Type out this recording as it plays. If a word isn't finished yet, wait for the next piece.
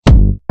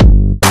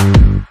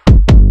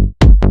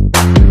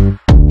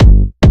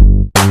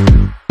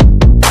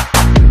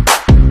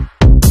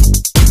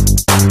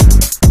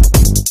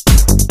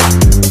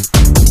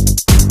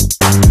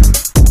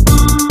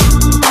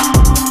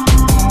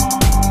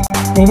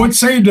what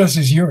saved us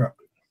is Europe.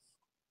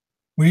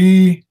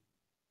 We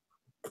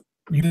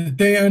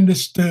they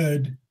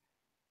understood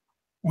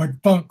what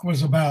funk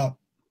was about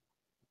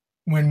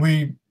when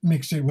we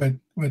mixed it with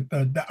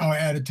our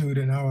attitude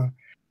and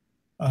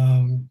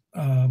um,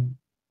 um,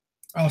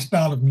 our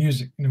style of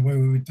music. And the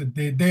way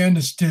they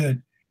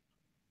understood.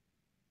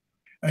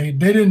 They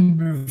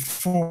didn't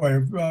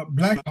before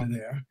black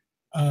there.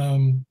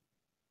 Um,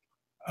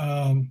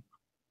 um,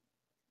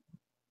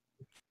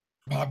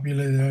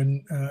 Popular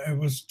and it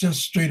was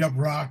just straight up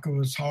rock. It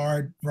was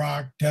hard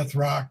rock, death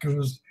rock. It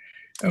was.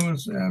 I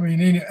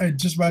mean,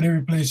 just about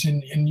every place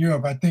in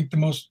Europe. I think the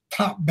most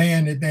top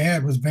band that they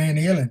had was Van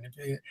Halen,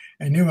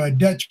 and they were a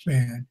Dutch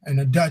band, and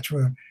the Dutch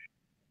were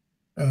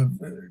uh,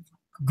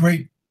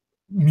 great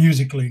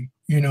musically.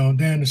 They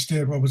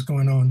understood what was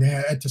going on. They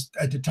had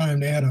at the time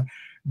they had a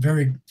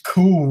very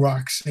cool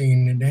rock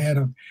scene,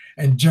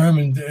 and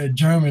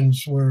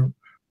Germans were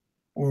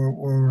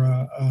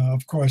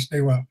of course they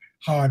were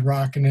hard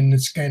rock, and in the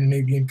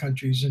Scandinavian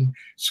countries and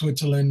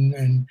Switzerland,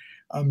 and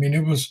I mean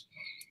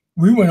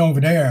we went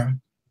over there.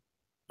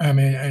 I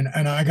mean,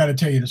 and I got to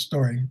tell you the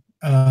story.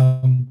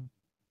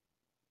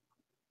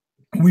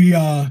 We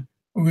were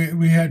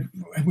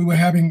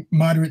having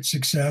moderate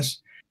success,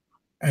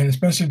 and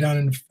especially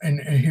down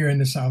in here in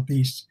the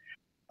Southeast.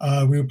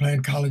 We were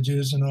playing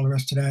colleges and all the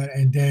rest of that,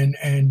 and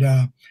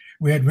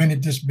we had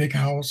rented this big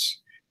house,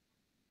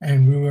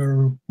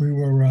 and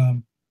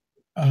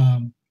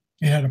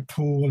it had a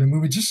pool, and we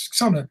were just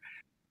sort of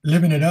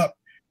living it up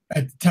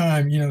at the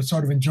time,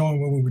 sort of enjoying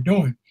what we were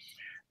doing.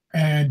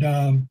 And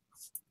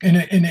in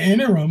the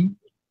interim,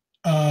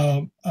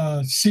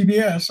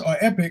 CBS or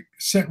Epic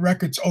sent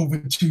records over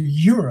to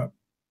Europe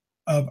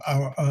of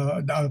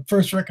our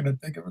first record. I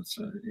think it was,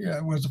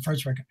 it was the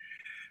first record.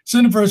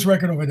 Sent the first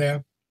record over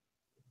there.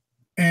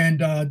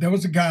 And there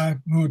was a guy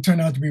who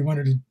turned out to be one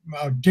of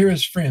our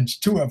dearest friends,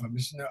 two of them.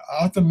 It's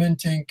Arthur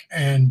Mentink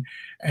and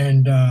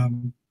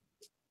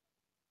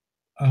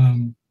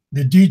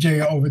the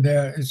DJ over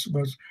there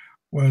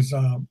was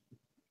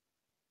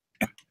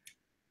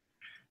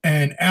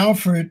and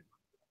Alfred.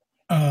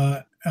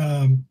 So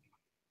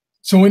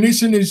when they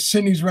send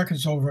these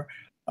records over,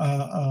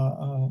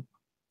 Mr.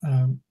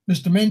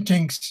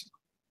 Mentink's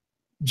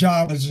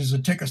job was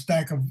to take a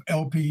stack of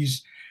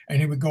LPs,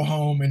 and he would go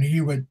home and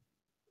he would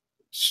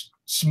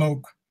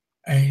smoke,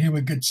 and he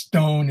would get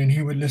stoned, and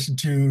he would listen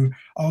to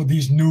all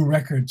these new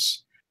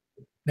records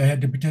that had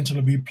the potential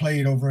to be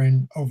played over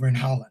in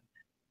Holland.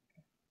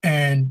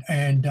 And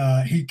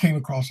he came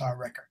across our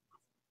record.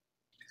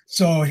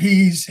 So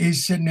he's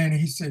sitting there and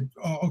he said,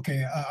 "Oh,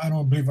 okay, I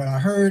don't believe what I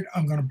heard.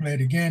 I'm going to play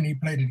it again." He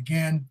played it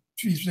again.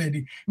 He said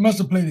he must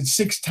have played it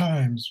 6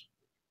 times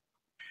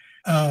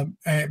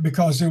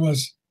because it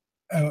was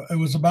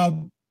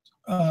about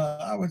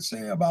I would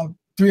say about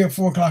 3 or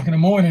 4 o'clock in the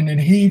morning, and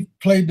he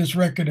played this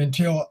record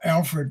until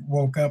Alfred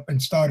woke up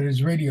and started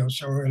his radio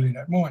show early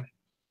that morning.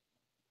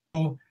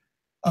 So,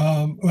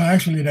 well,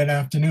 actually that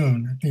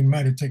afternoon, he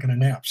might have taken a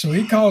nap. So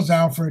he calls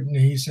Alfred and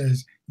he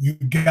says, "You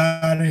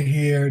gotta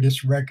hear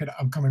this record.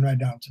 I'm coming right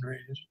down to the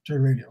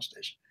radio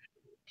station."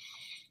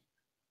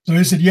 So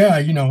he said, "Yeah,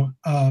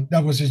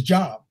 that was his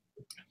job."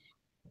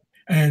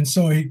 And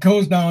so he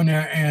goes down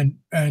there, and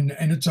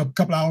it's a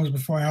couple hours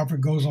before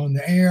Alfred goes on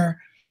the air.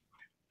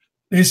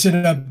 They sit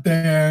up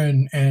there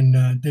and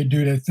they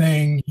do their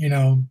thing.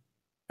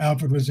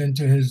 Alfred was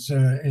into his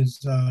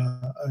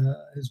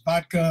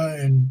vodka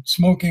and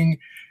smoking,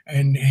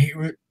 and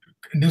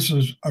this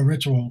was a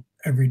ritual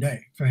every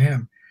day for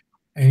him.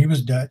 And he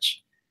was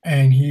Dutch,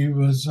 and he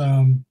was,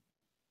 and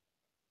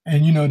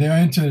they're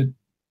into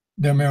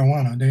their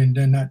marijuana.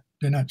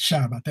 They're not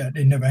shy about that.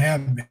 They never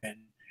have been.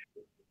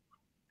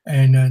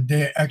 And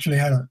they actually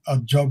had a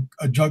drug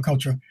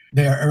culture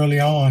there early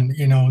on,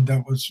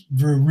 that was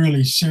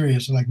really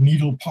serious, like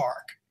Needle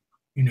Park,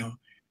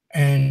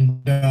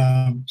 and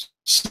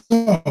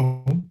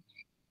so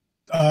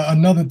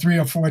another 3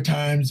 or 4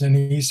 times, and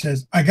he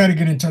says, "I got to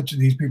get in touch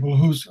with these people.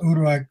 Who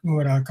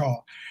would I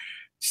call?"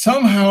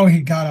 Somehow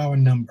he got our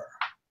number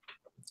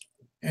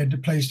at the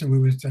place that we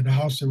was at, the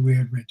house that we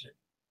had rented.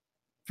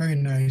 Very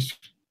nice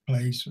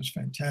place. It was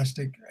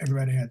fantastic.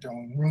 Everybody had their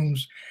own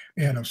rooms.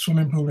 We had a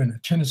swimming pool and a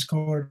tennis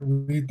court.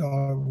 We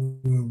thought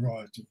we were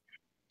royalty.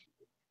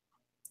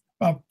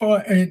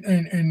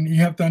 And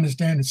you have to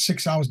understand it's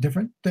 6 hours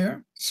different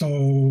there.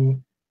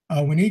 So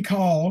when he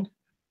called,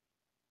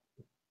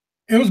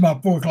 it was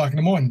about 4 o'clock in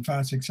the morning,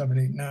 5, 6, 7,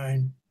 8,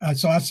 9.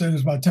 So I said it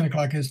was about 10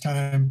 o'clock his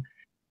time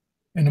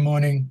in the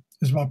morning.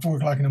 It's about 4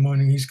 o'clock in the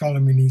morning. He's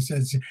calling me and he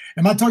says,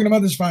 "Am I talking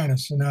about this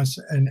finest?"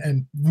 And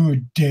and we were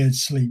dead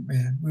asleep,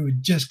 man. We were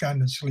just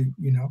gotten to sleep,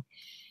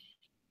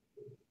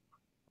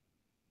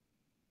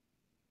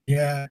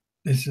 "Yeah,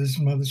 this is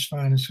Mother's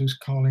Finest who's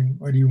calling.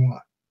 What do you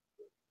want?"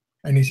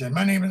 And he said,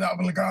 "My name is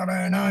Albert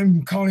Lagarde, and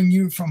I'm calling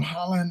you from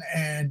Holland,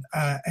 and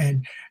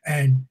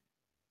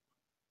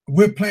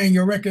we're playing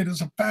your record.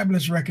 It's a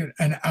fabulous record."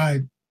 And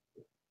I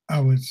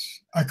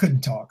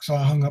couldn't talk, so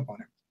I hung up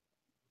on him.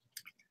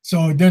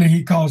 So then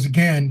he calls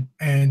again,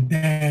 and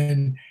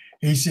then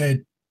he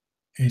said,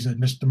 He said,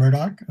 Mr.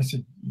 Murdoch? I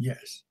said,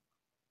 yes.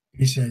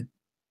 He said,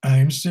 I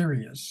am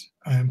serious.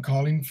 I am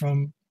calling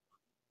from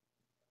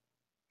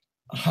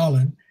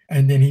Holland.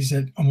 And then he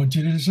said, I want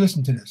you to just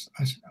listen to this.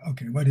 I said,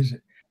 okay, what is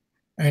it?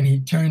 And he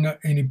turned up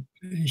and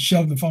he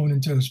shoved the phone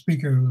into a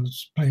speaker who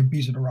was playing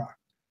Piece of the Rock.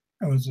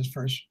 That was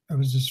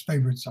his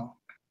favorite song.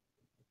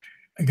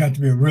 It got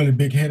to be a really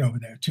big hit over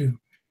there too.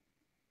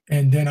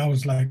 And then I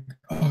was like,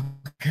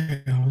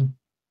 okay,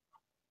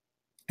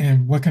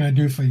 and what can I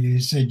do for you? He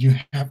said, you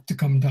have to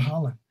come to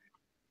Holland.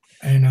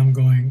 And I'm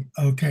going,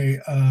 okay,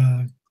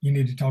 you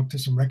need to talk to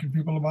some record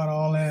people about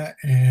all that.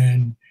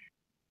 And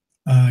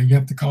you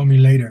have to call me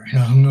later. And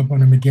I hung up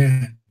on him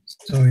again.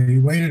 So he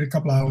waited a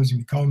couple hours and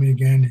he called me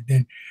again.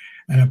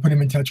 And I put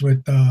him in touch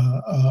with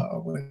the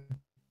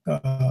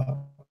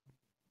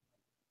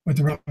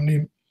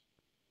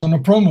on a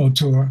promo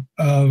tour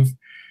of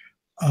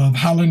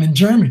Holland and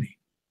Germany.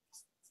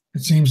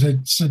 It seems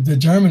that the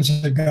Germans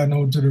had gotten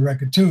hold to the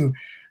record too.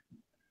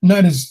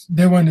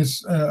 They weren't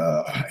as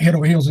head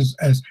over heels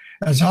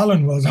as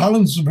Holland was.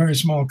 Holland's a very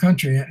small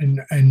country, and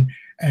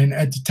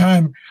at the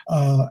time,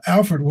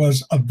 Alfred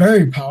was a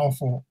very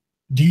powerful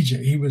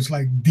DJ. He was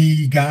like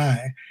the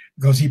guy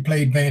because he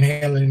played Van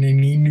Halen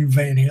and he knew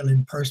Van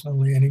Halen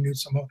personally, and he knew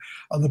some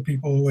other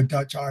people who were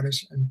Dutch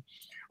artists and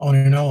on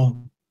and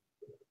on.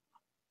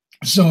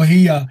 So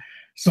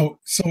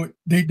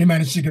they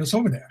managed to get us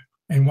over there.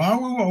 And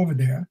while we were over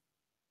there,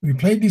 we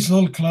played these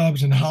little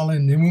clubs in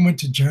Holland, and then we went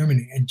to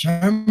Germany. And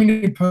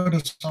Germany put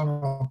us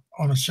on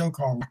a show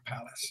called Rock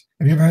Palace.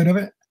 Have you ever heard of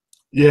it?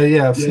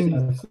 Yeah, I've seen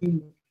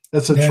that.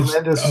 That's a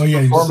tremendous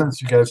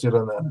performance you guys did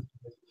on that.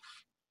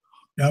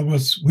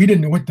 We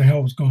didn't know what the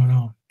hell was going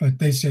on, but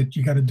they said,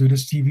 you got to do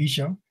this TV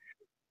show.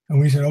 And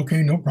we said,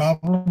 okay, no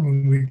problem.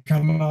 And we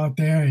come out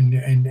there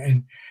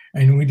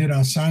and we did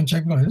our sound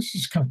check. Like, this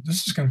is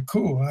kind of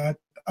cool.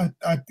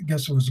 I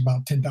guess it was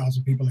about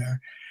 10,000 people there.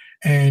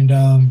 And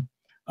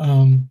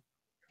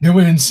they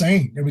were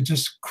insane. They were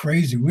just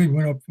crazy. We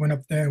went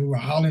up there and we were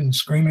hollering and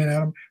screaming at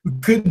them. We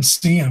couldn't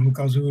see them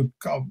because we were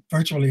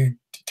virtually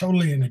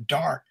totally in the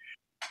dark.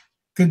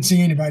 Couldn't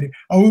see anybody.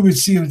 All we would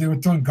see was they were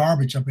throwing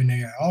garbage up in the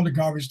air. All the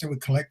garbage they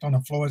would collect on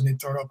the floors and they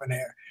throw it up in the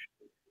air.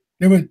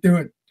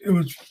 It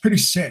was pretty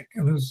sick.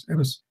 It was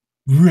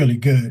really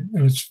good.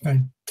 It was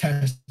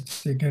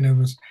fantastic,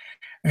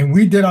 and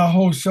we did our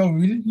whole show.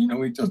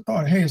 We just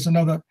thought, hey, it's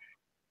another.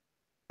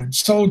 It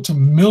sold to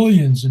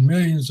millions and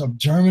millions of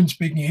German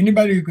speaking.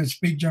 Anybody who could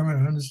speak German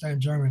and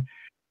understand German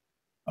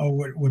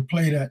would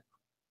play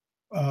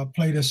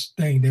this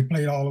thing. They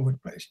played all over the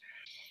place.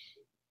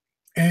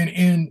 And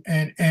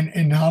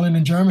in Holland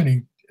and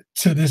Germany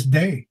to this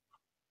day,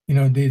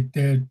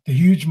 they're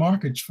huge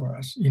markets for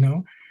us.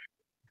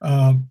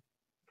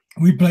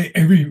 We play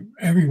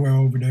everywhere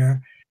over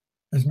there.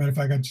 As a matter of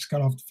fact, I just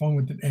got off the phone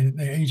with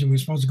the agent. We were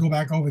supposed to go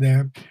back over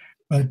there,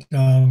 but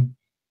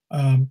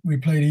we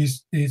play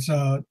these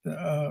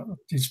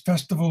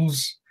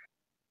festivals,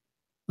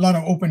 a lot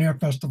of open air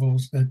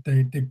festivals that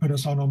they put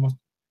us on almost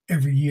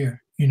every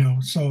year.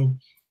 So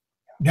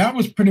that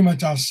was pretty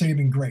much our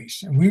saving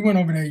grace. And we went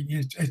over there.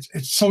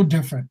 It's so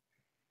different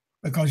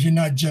because you're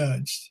not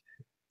judged.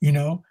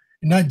 You're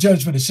not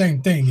judged for the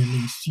same thing. At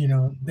least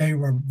they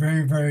were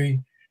very,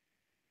 very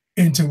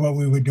into what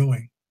we were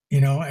doing.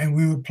 And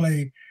we would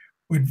play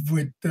with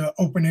the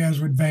open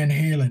airs with Van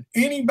Halen.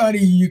 Anybody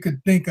you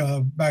could think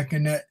of back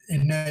in that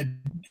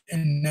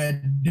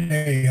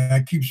day.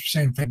 I keep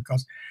saying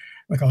because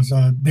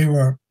they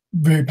were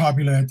very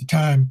popular at the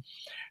time,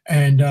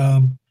 and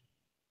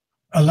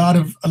a lot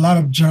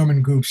of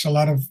German groups, a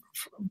lot of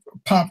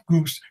pop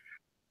groups,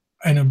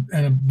 and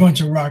a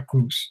bunch of rock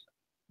groups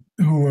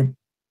who were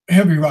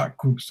heavy rock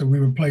groups that we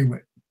would play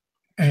with,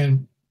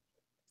 and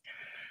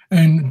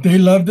they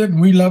loved it,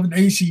 and we loved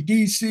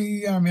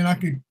AC/DC. I mean,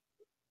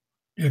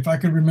 if I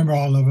could remember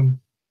all of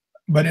them,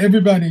 but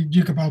everybody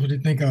you could possibly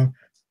think of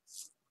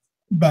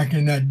back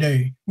in that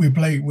day, we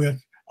played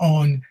with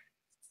on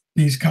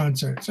these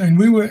concerts, and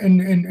we were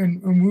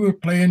and we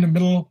would play in the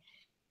middle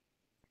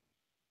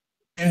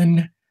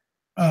and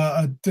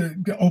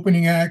the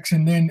opening acts,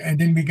 and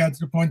then we got to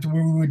the point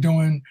where we were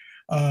doing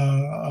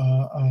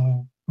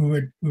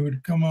we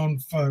would come on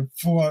for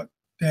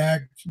the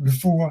act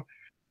before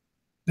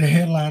the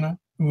headliner,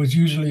 who was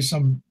usually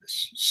some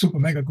super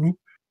mega group,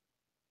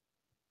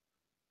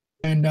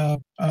 and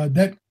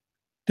that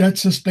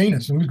sustained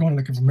us. And we was going,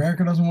 like, if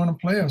America doesn't want to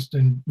play us,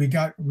 then we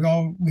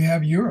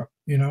have Europe,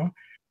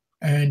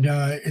 and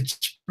it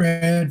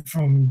spread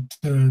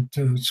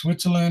to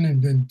Switzerland,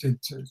 and then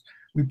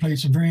we played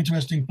some very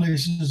interesting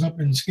places up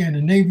in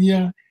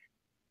Scandinavia,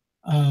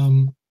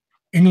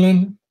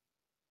 England.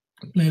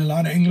 Played a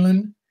lot of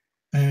England,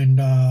 and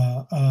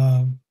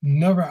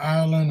never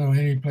Ireland or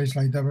any place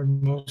like that, but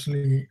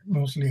mostly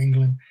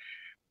England.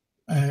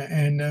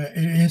 And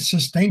it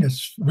sustained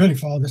us really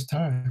for all this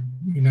time.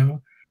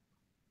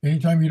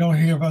 Anytime you don't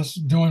hear of us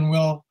doing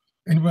well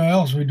anywhere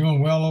else, we're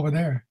doing well over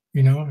there.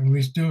 And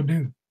we still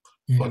do.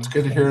 Well, it's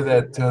good to hear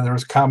that there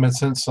was common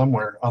sense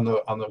somewhere on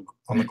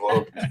the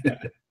globe.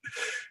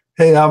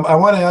 Hey, I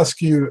want to ask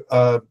you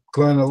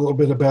Glenn, a little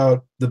bit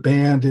about the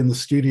band in the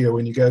studio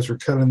when you guys were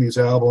cutting these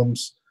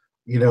albums.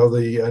 You know,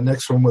 the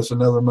next one was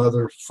Another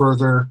Mother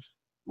Further,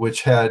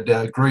 which had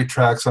great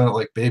tracks on it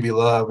like Baby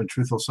Love and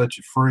Truth Will Set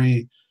You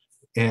Free.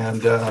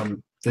 And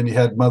then you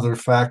had Mother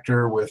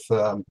Factor with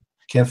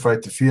Can't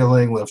Fight the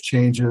Feeling, Love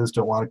Changes,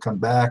 Don't Want to Come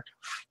Back.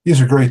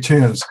 These are great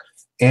tunes.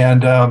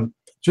 And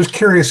just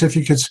curious if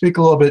you could speak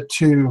a little bit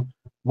to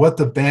what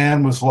the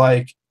band was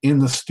like in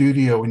the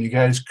studio when you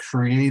guys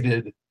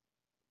created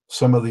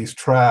some of these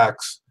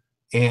tracks,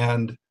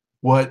 and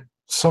what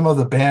some of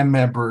the band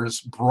members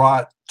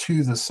brought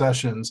to the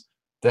sessions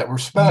that were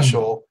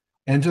special,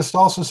 and just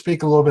also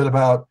speak a little bit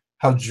about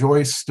how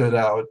Joyce stood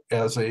out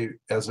as a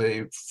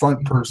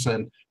front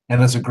person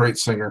and as a great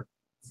singer.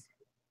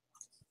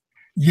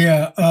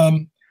 Yeah,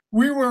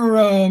 we were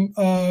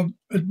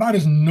about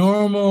as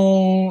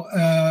normal.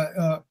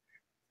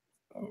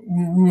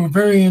 We were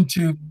very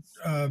into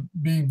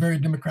being very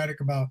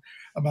democratic about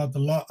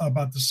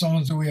the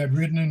songs that we had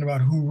written and about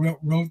who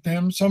wrote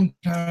them.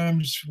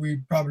 Sometimes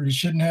we probably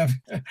shouldn't have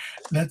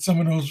let some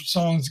of those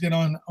songs get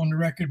on the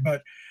record,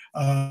 but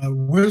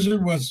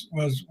Wizard was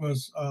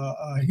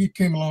he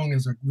came along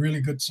as a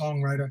really good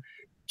songwriter.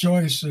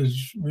 Joyce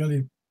is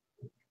really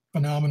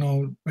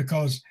phenomenal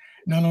because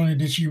not only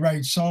did she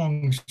write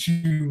songs,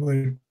 she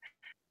would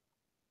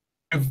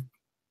give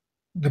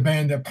the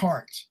band their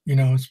parts, you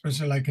know,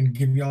 especially like in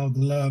Give You All the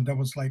Love. That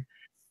was like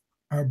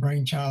her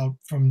brainchild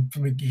from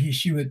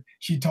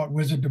she taught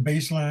Wizard the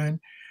bass line.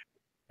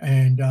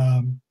 And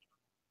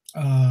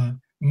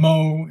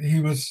Mo,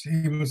 he wasn't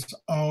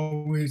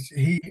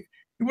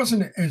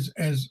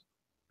as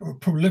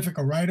prolific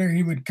a writer.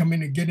 He would come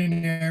in and get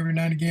in there every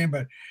now and again,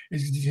 but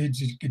his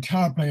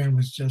guitar playing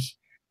was just,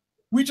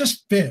 we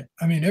just fit.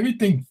 I mean,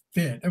 everything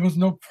fit. There was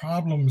no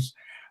problems.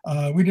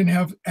 We didn't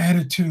have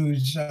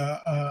attitudes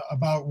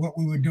about what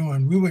we were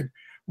doing. We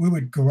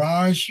would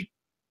garage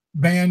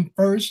band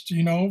first,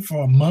 you know,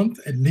 for a month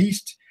at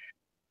least.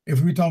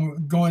 If we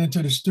thought going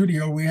into the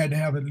studio, we had to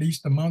have at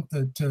least a month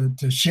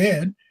to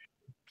shed.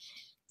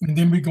 And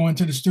then we go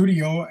into the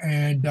studio,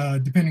 and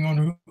depending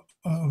on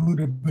who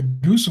the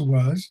producer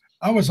was,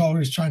 I was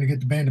always trying to get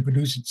the band to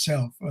produce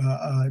itself.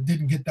 It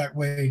didn't get that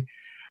way.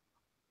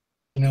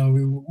 You know,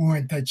 we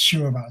weren't that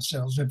sure of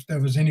ourselves. If there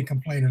was any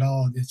complaint at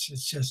all, it's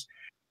just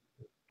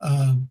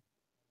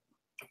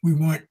we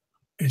weren't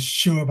as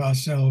sure of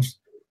ourselves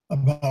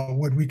about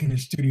what we can do in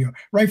the studio.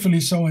 Rightfully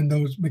so in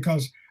those,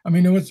 because I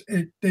mean,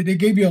 they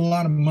gave you a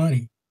lot of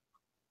money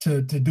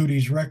to do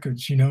these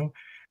records, you know,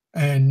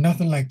 and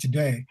nothing like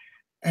today.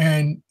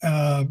 And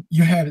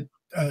you had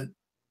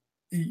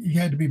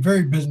to be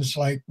very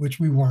businesslike, which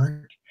we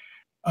weren't.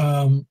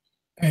 And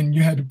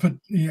you had to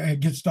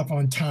get stuff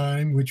on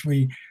time, which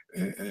we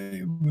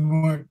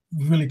weren't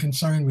really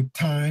concerned with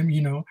time,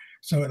 you know.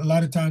 So a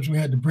lot of times we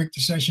had to break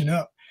the session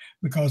up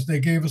because they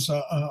gave us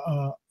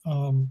a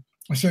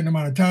certain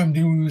amount of time.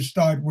 Then we would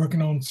start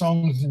working on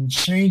songs and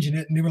changing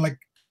it, and they were like,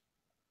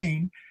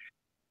 BB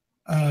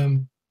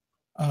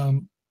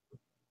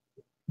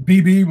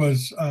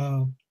was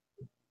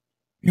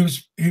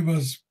he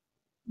was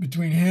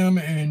between him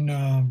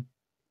and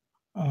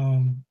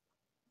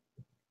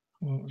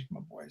what was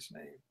my boy's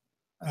name?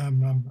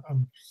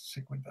 I'm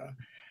sick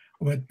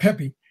with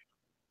Peppy.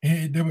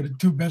 They were the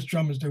two best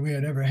drummers that we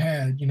had ever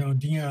had. You know,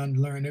 Dion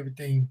learned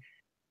everything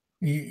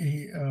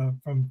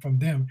from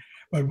them.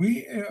 But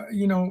we,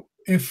 you know,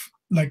 if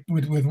like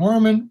with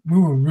Werman, we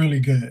were really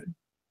good.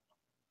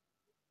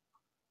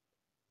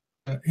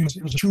 He was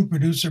a true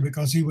producer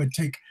because he would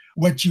take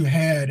what you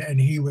had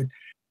and he would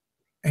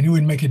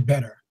make it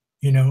better.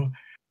 You know,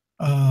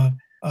 the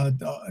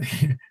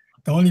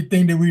only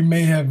thing that we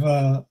may have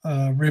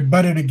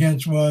rebutted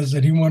against was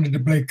that he wanted to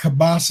play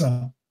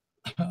cabasa.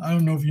 I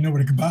don't know if you know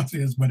what a cabasa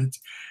is, but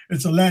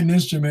it's a Latin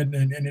instrument,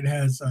 and it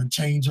has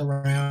chains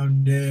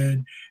around it,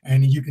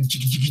 and you can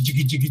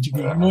he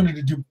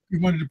wanted to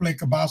play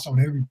cabasa on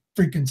every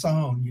freaking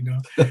song, you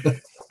know.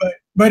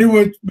 but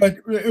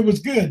it was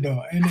good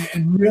though,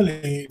 and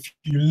really, if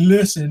you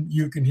listen,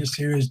 you can just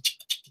hear his.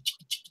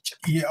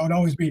 It would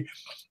always be.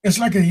 It's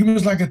like he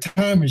was like a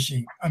time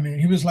machine. I mean,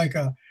 he was like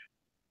a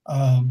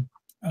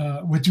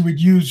what you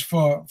would use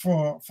for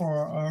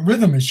a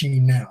rhythm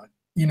machine now.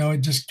 You know,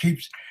 it just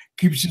keeps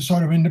you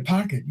sort of in the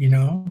pocket, you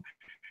know.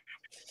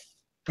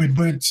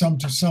 But some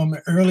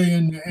early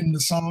in the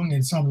song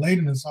and some late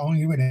in the song,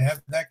 he would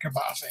have that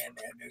cabasa in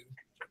there, dude.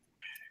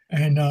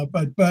 And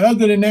but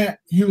other than that,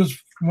 he was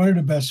one of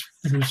the best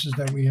producers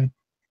that we had.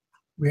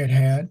 We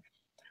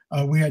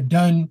had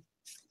done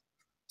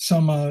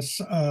some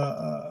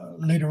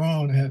later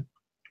on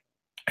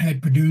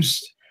had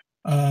produced,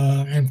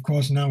 and of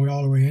course now we're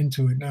all the way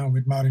into it now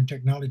with modern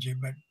technology.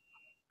 But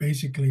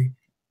basically,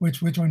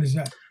 which one is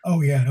that?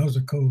 Oh yeah, those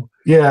are cool.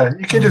 Yeah,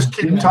 you can just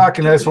keep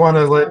talking. I just want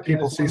to let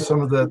people see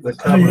some of the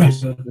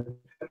covers.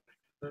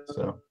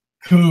 So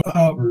cool.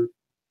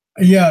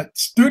 Yeah,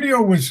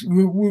 studio was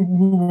we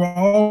were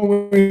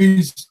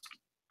always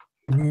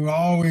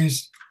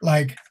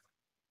like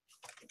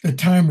the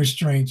time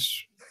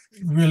restraints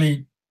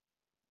really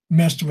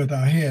messed with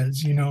our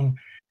heads, you know.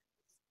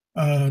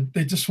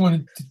 They just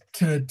wanted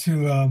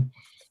to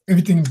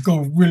everything to go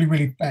really,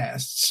 really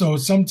fast. So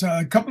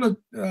sometimes a couple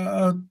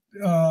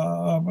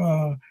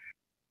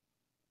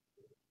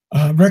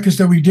of records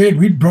that we did,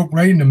 we broke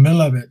right in the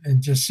middle of it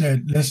and just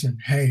said, "Listen,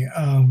 hey,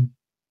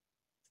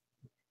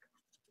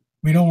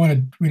 we don't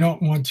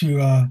want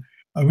to.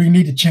 We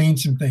need to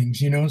change some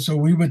things, you know." So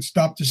we would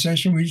stop the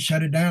session, we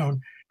shut it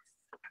down,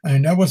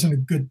 and that wasn't a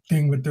good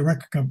thing with the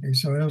record company.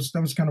 So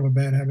that was kind of a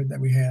bad habit that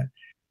we had,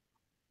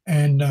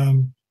 and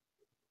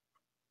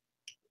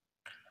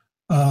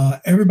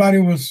everybody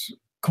was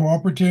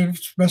cooperative,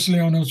 especially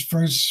on those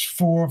first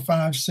 4,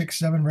 5, 6,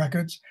 7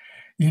 records.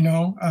 You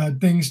know,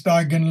 things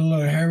started getting a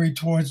little hairy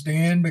towards the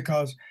end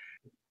because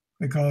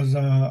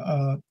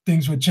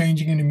things were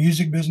changing in the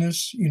music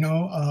business. You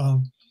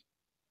know,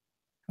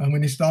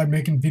 when they started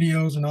making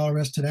videos and all the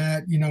rest of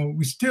that, you know,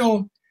 we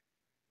still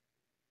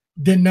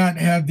did not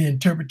have the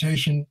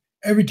interpretation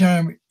every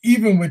time.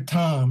 Even with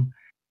Tom,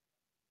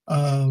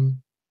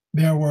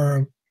 there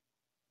were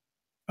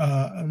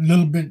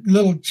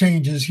little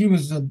changes. He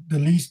was the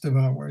least of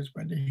our words,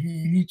 but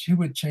he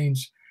would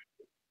change.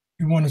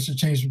 He wanted us to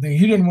change some things.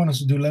 He didn't want us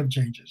to do love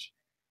changes,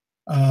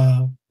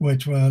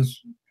 which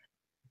was,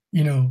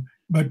 you know,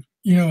 but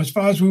you know, as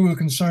far as we were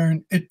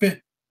concerned, it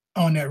fit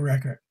on that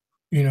record.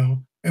 You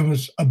know, it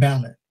was a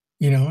ballad.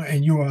 You know,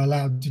 and you were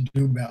allowed to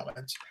do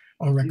ballads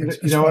on records.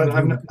 You know what?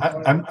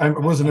 I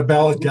wasn't a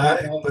ballad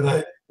guy,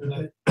 but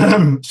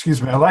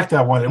excuse me, I like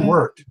that one. It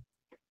worked.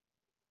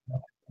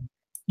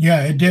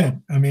 Yeah, it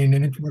did. I mean,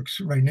 and it works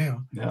right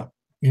now. Yeah.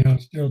 You know,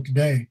 still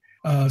today.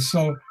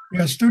 So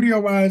yeah, studio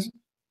wise,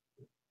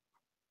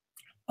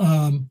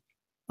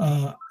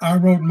 I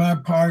wrote my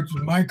parts.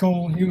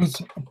 Michael, he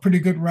was a pretty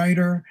good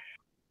writer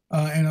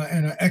and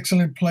an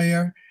excellent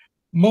player.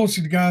 Most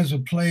of the guys who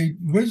played,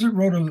 Wizard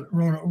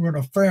wrote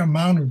a fair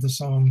amount of the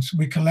songs.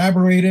 We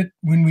collaborated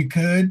when we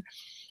could.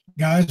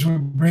 Guys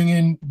would bring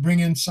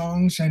in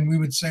songs, and we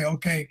would say,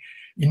 okay,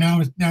 you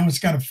know, now it's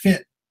got to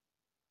fit.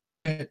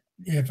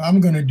 If I'm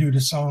going to do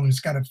the song, it's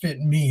got to fit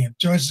me. If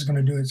Joyce is going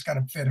to do it, it's got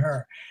to fit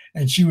her.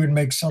 And she would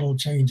make subtle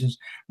changes.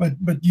 But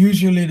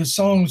usually the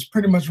song was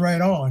pretty much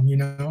right on, you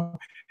know.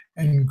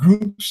 And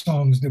group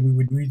songs that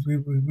we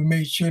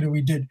made sure that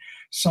we did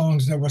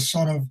songs that were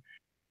sort of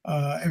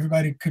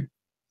everybody could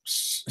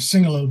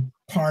sing a little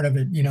part of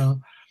it, you know,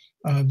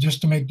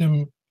 just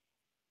to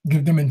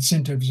give them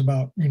incentives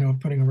about, you know,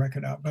 putting a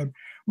record out. But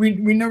we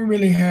never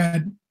really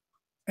had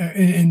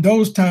in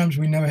those times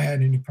we never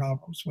had any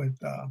problems with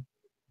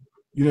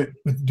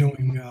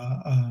doing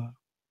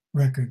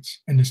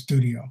records in the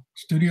studio.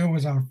 Studio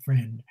was our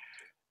friend.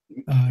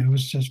 It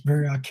was just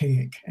very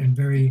archaic and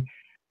very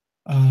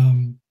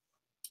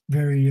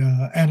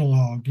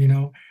analog. You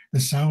know, the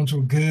sounds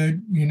were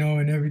good, you know,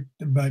 and everything,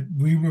 but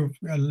we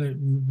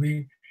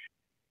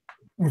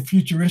were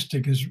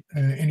futuristic as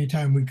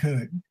anytime we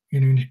could. You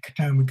know, any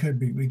time we could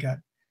be, we got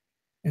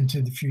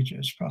into the future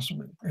as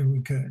possible, and we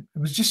could. It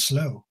was just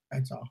slow.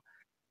 That's all.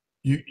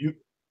 We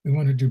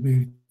wanted to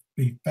be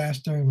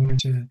faster, and we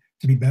wanted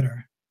to be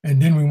better,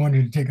 and then we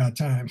wanted to take our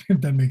time. If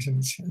that makes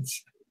any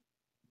sense.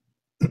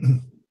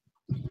 It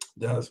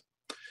does.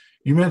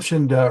 You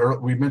mentioned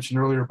we mentioned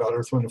earlier about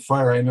Earth, Wind, and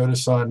Fire. I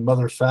noticed on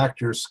Mother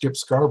Factors, Skip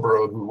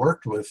Scarborough, who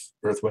worked with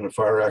Earth, Wind, and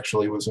Fire,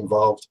 actually was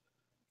involved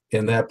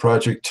in that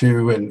project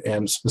too,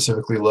 and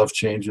specifically Love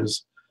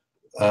Changes.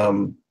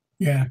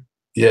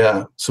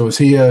 Yeah. So is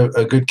he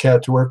a good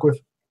cat to work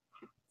with?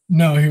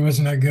 No, he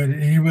wasn't that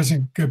good. He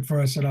wasn't good for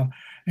us at all.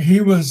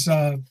 He was.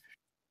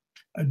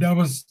 That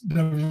was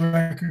the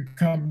record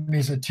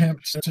company's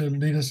attempt to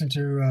lead us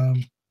into.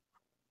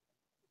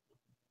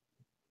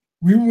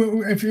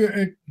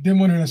 They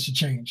wanted us to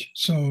change,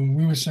 so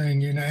we were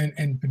saying, you know,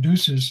 and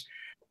producers,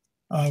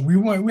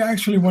 we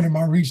actually wanted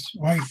Maurice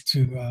White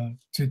to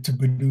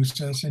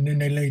produce us, and then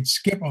they laid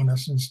Skip on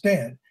us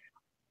instead.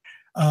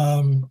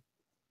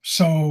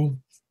 So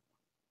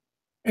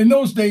in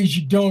those days,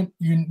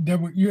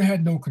 you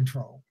had no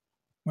control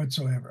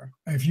whatsoever.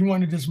 If you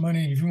wanted this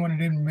money, if you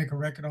wanted him to make a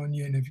record on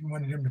you, and if you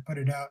wanted him to put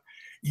it out,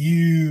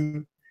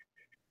 you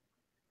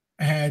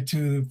had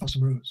to follow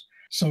some rules.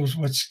 So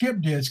what Skip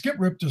did, Skip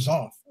ripped us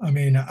off. I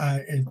mean,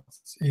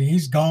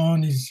 he's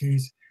gone.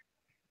 He's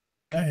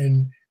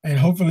and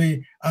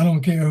hopefully I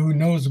don't care who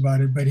knows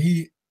about it, but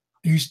he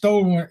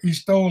stole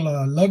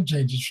Love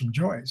Changes from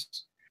Joyce.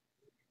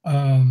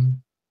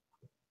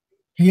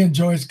 He and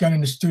Joyce got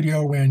in the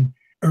studio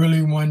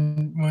early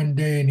one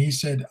day, and he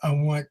said,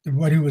 what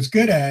he was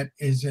good at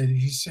is that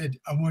he said,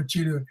 I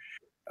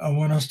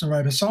want us to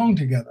write a song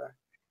together.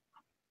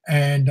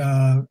 And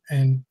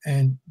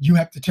you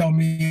have to tell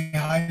me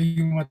how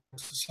you want the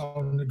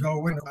song to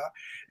go.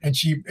 And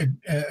she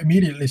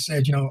immediately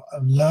said, you know,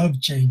 love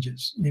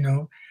changes, you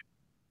know,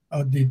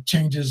 the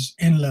changes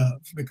in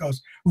love,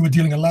 because we were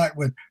dealing a lot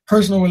with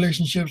personal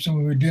relationships, and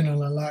we were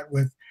dealing a lot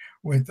with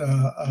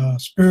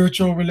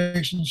spiritual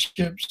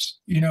relationships,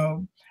 you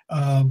know,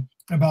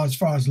 about as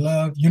far as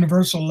love,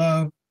 universal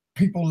love,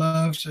 people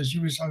love. So she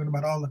was talking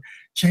about all the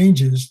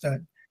changes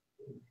that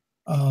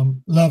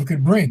love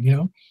could bring, you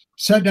know.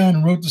 Sat down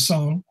and wrote the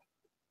song,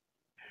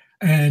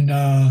 And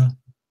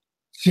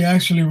she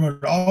actually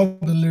wrote all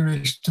the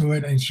lyrics to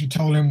it, and she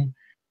told him,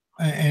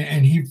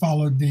 and he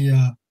followed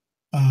uh,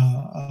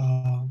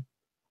 uh,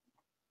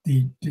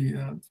 he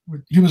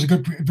was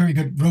a very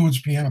good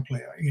Rhodes piano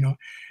player, you know,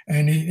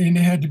 and it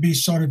had to be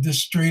sort of this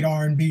straight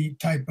R&B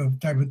type of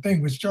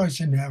thing, which Joyce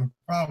didn't have a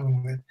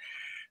problem with.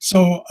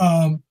 So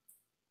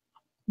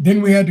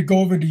then we had to go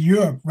over to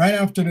Europe right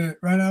after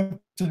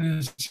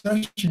the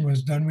session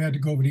was done. We had to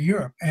go over to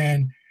Europe,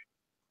 and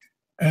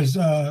as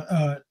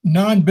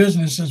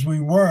non-business as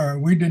we were,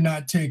 we did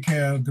not take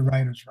care of the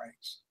writers'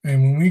 rights.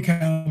 And when we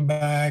came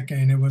back,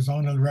 and it was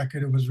on the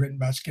record, it was written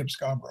by Skip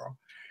Scarborough,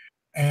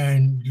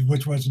 and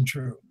which wasn't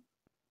true,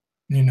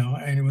 you know.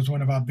 And it was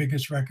one of our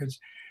biggest records,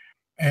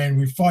 and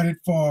we fought it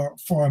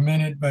for a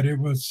minute, but it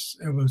was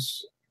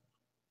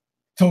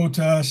told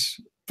to us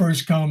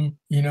first come,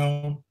 you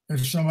know,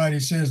 if somebody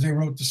says they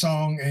wrote the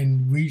song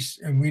and we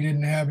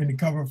didn't have any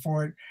cover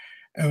for it,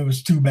 it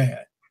was too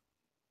bad,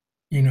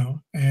 you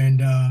know.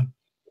 And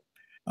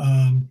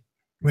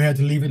we had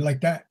to leave it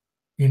like that,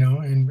 you know.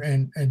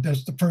 And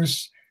that's the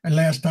first and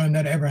last time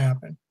that ever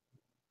happened,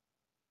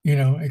 you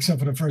know, except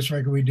for the first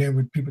record we did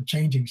with people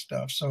changing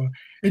stuff. So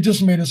it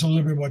just made us a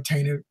little bit more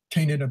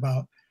tainted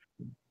about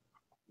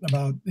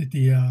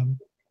the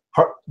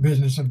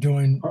business of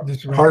doing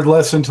this record. Hard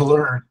lesson to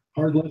learn.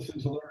 Hard lesson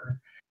to learn.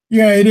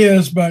 Yeah, it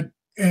is, but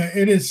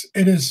it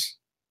is.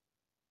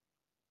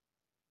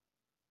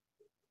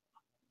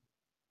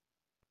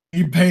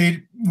 He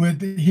paid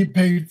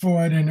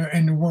for it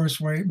in the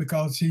worst way,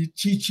 because he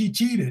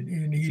cheated,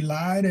 and he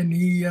lied, and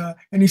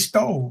he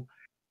stole,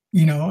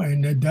 you know.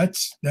 And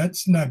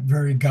that's not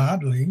very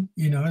godly,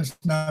 you know. It's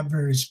not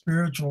very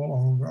spiritual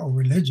or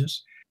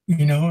religious,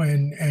 you know.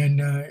 And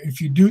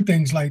if you do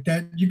things like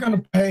that, you're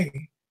gonna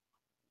pay,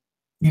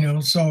 you know.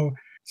 So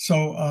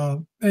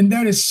and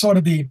that is sort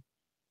of the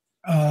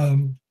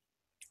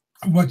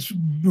what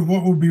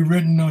will be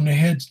written on the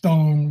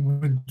headstone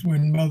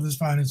when Mother's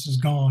Finest is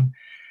gone,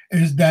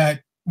 is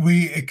that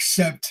we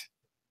accept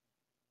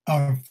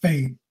our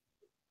fate,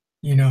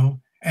 you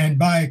know. And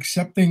by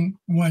accepting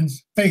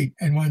one's fate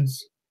and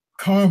one's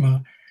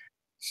karma,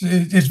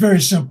 it's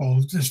very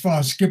simple. As far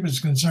as Skip is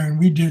concerned,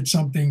 we did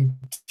something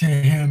to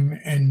him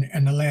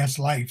in the last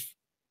life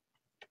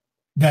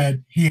that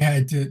he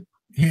had to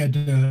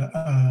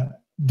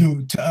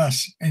do to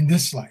us in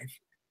this life.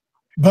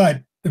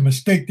 But the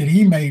mistake that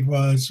he made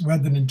was,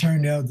 rather than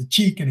turn the other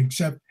cheek and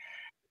accept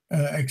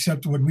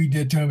what we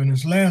did to him in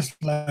his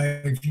last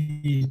life,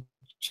 he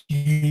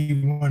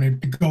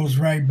wanted, it goes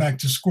right back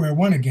to square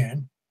one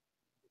again,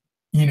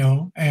 you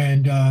know.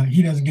 And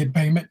he doesn't get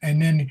payment, and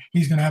then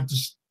he's going to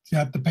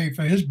have to pay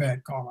for his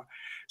bad karma.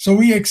 So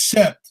we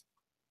accept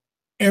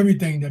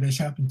everything that has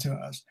happened to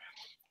us.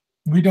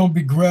 We don't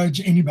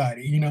begrudge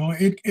anybody, you know.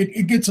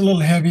 It gets a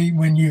little heavy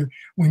when you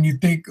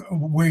think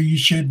where you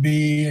should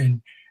be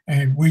and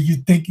where you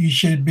think you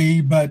should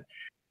be, but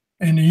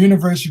in the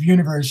universe of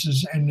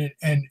universes, and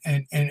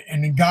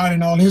in God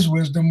and all His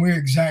wisdom, we're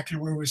exactly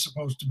where we're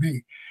supposed to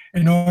be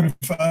in order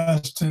for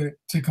us to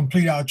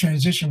complete our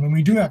transition when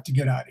we do have to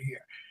get out of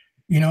here,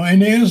 you know.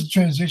 And there is a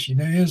transition.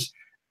 There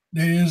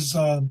is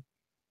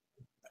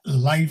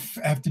life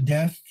after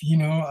death, you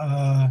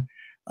know,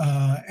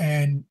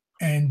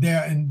 and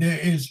there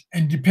is,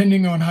 and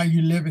depending on how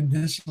you live in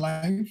this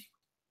life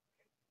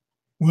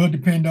will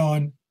depend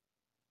on,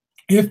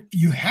 if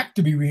you have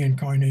to be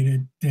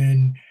reincarnated,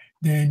 then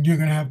you're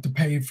going to have to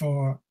pay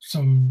for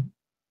some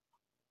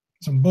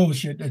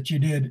bullshit that you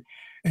did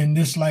in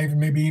this life, and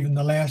maybe even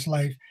the last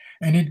life.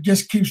 And it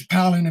just keeps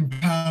piling and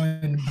piling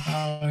and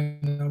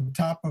piling on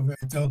top of it.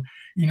 So,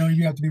 you know,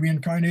 you have to be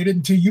reincarnated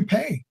until you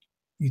pay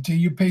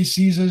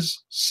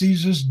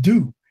Caesar's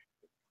due.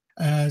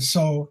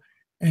 So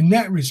in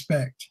that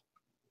respect,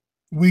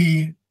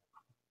 we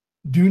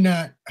do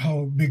not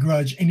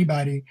begrudge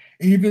anybody,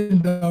 even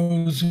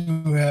those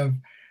who have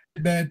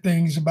bad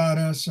things about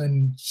us,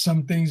 and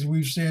some things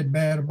we've said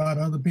bad about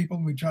other people.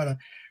 We try to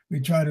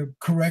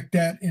correct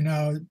that and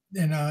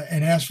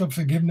ask for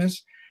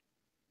forgiveness,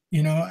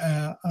 you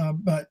know.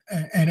 But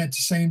at the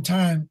same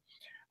time,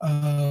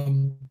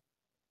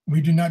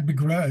 we do not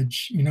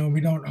begrudge. You know, we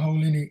don't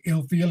hold any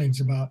ill feelings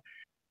about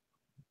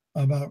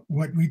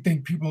what we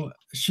think people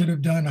should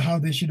have done, or how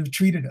they should have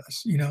treated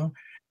us. You know,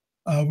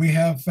 we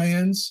have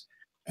fans,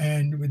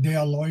 and they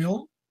are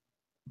loyal.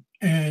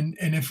 And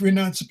if we're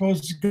not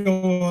supposed to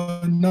go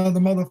another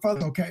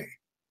motherfucker, okay,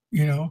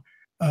 you know,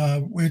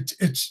 we're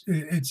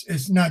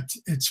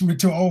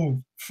too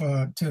old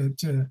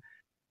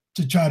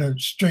to try to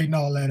straighten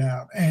all that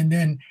out. And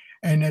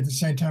at the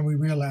same time, we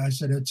realize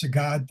that it's a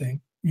God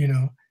thing, you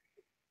know,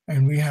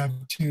 and we have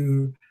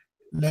to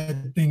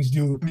let things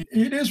do.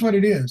 It is what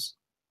it is,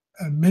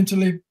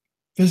 mentally,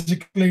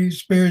 physically,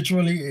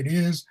 spiritually. It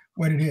is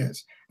what it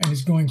is, and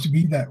it's going to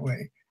be that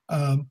way.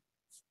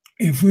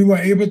 If we were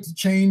able to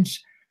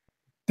change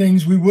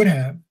things, we would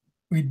have.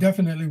 We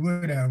definitely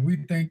would have. We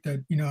think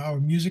that, you know, our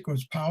music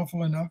was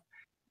powerful enough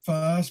for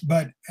us,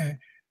 but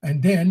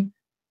and then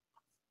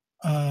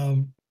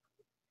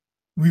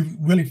we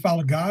really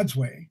followed God's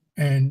way,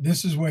 and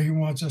this is where he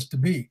wants us to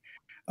be.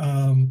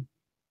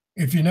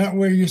 If you're not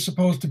where you're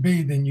supposed to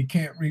be, then you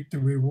can't reap the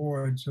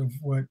rewards of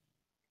what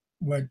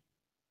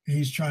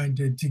he's trying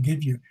to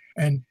give you.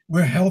 And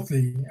we're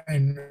healthy,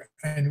 and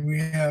we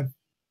have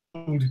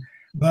food,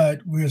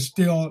 but we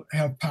still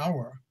have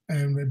power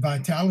and with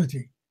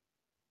vitality.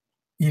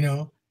 You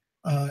know,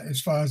 as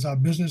far as our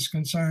business is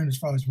concerned, as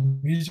far as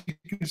music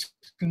is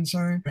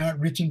concerned, we're not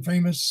rich and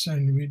famous,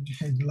 and we,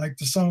 like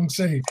the song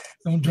say,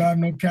 don't drive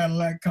no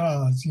Cadillac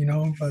cars, you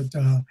know,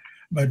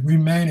 but we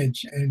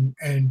manage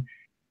and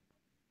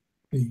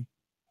be,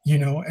 you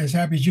know, as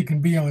happy as you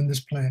can be on this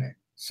planet.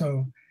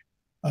 So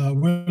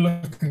we're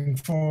looking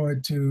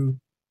forward to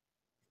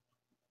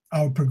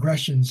our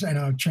progressions and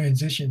our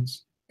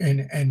transitions,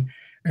 and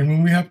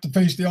when we have to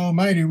face the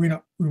Almighty, we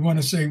want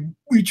to say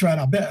we tried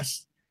our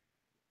best.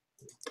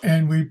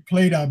 And we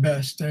played our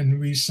best, and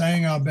we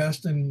sang our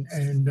best, and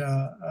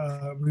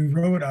we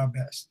wrote our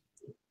best.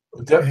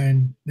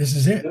 And this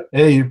is it.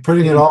 Hey, you're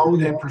putting it all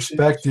in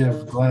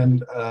perspective,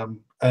 Glenn.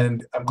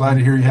 And I'm glad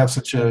to hear you have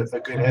such a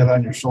good head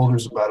on your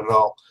shoulders about it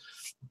all.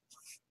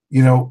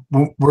 You know,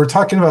 we're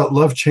talking about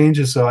love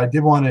changes, so I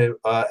did want to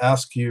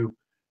ask you,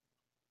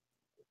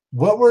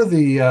 what were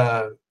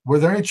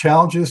there any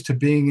challenges to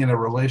being in a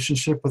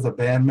relationship with a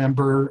band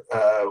member?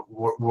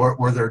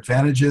 Were there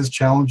advantages,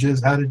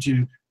 challenges? How did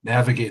you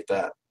navigate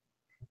that?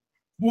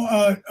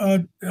 Well,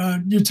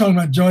 you're talking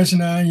about Joyce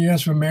and I.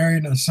 Yes, we're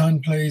married. Our son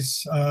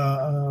plays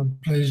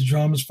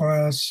drums for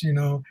us. You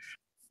know,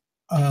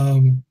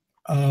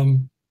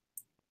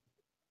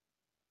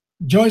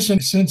 Joyce,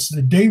 and since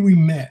the day we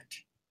met,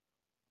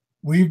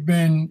 we've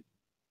been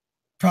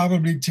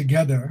probably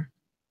together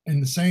in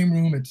the same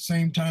room at the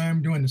same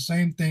time, doing the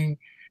same thing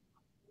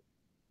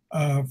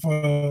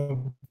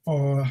for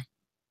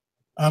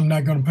I'm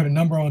not going to put a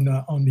number on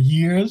the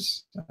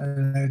years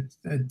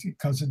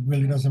because it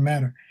really doesn't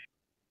matter.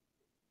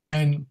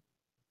 And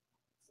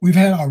we've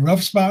had our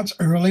rough spots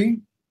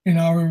early in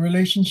our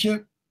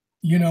relationship,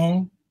 you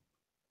know,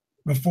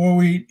 before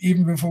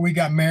we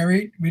got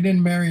married. We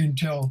didn't marry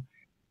until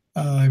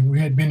we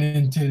had been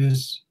into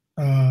this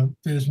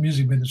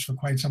music business for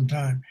quite some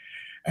time.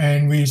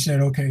 And we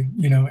said, okay,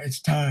 you know, it's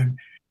time.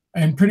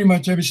 And pretty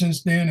much ever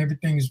since then,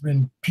 everything's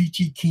been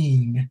peachy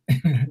keen.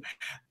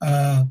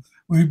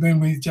 We've been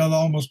with each other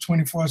almost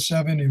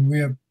 24/7, and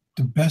we are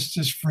the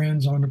bestest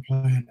friends on the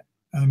planet.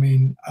 I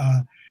mean,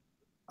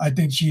 I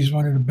think she's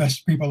one of the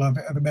best people I've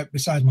ever met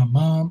besides my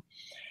mom.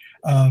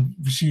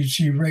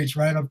 She rates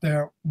right up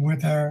there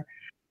with her.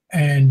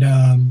 And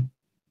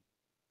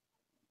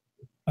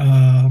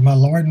my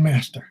Lord and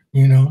Master,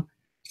 you know,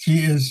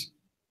 she is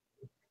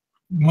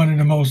one of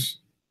the most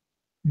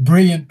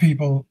brilliant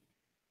people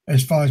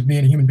as far as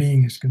being a human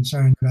being is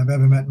concerned that I've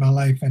ever met in my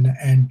life, and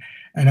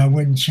I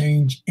wouldn't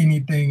change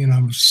anything, and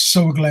I'm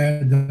so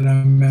glad that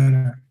I met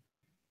her. I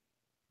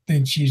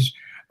think she's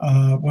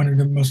one of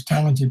the most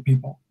talented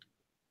people.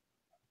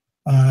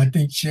 I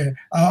think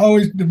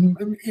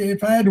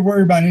if I had to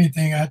worry about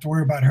anything, I had to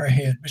worry about her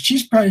head. But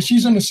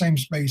she's in the same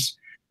space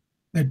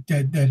that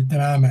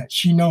I'm at.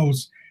 She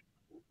knows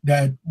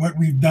that what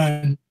we've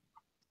done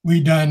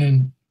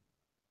in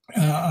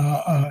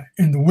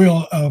the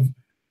will of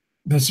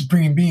the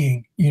Supreme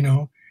Being, you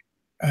know,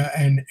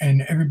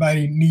 and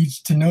everybody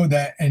needs to know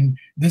that. And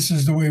this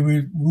is the way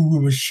we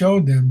will show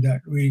them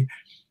that we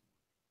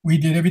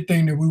did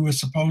everything that we were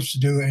supposed to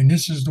do, and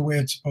this is the way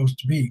it's supposed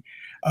to be.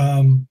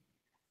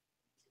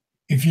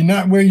 If you're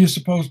not where you're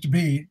supposed to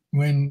be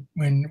when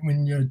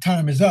your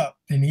time is up,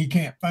 then he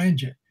can't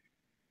find you.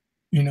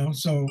 You know,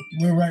 so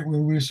we're right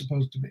where we're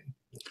supposed to be.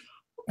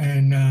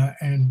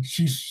 And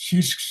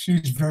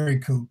she's very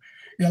cool.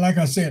 Yeah, like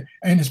I said,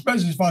 and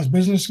especially as far as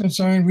business is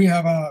concerned, we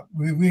have our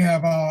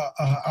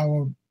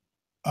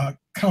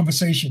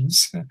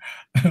conversations,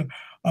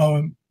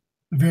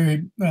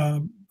 very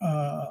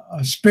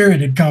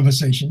spirited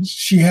conversations.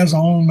 She has her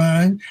own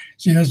mind.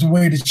 She has the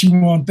way that she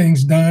wants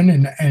things done,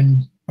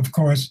 and of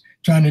course,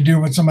 trying to deal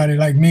with somebody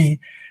like me,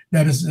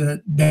 that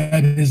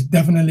is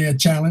definitely a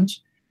challenge.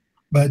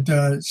 But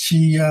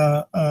she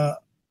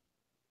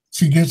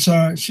gets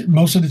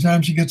most of the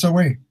time she gets her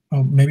way,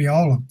 or maybe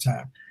all of the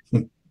time.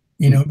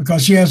 You know,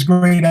 because she has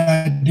great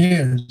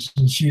ideas,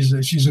 and she's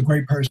a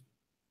great person.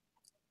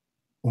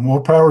 Well,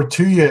 more power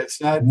to you. It's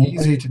not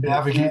easy to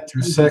navigate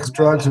through sex,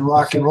 drugs, and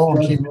rock and roll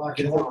and keep it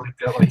together like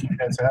that, like you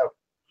guys have.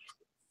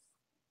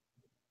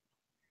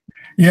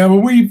 Yeah, well,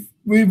 we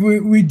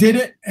did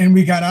it, and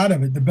we got out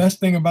of it. The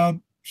best thing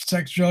about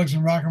sex, drugs,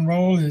 and rock and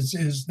roll is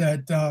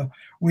that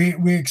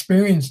we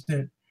experienced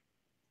it.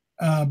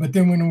 But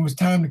then when it was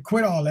time to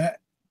quit all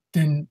that,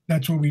 then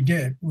that's what we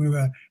did. We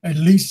were at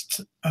least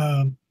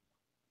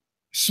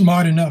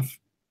smart enough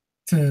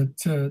to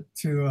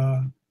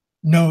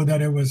know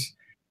that it was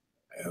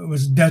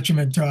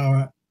detriment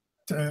to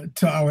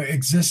our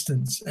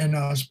existence and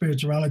our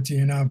spirituality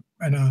and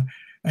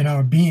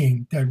our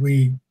being, that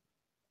we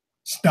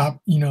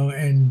stopped, you know,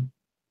 and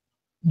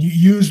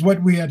use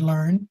what we had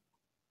learned.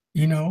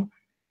 You know,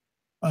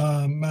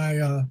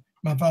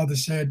 my father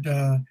said,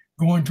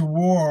 going to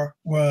war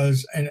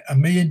was a $1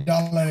 million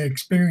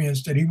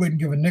experience that he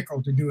wouldn't give a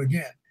nickel to do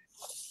again.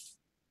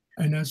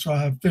 And that's how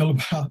I feel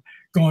about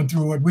going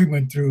through what we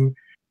went through.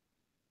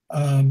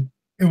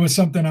 It was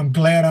something I'm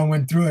glad I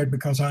went through it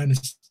because I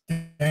understand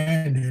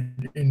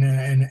it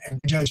and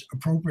judge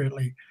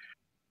appropriately.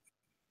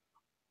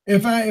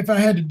 If I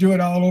had to do it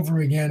all over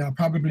again, I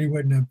probably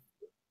wouldn't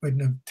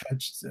have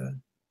touched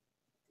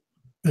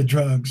the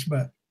drugs.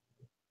 But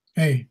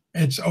hey,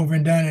 it's over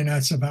and done, and I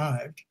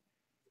survived.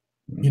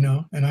 You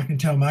know, and I can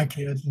tell my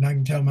kids, and I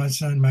can tell my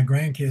son, my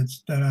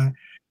grandkids that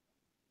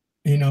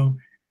you know,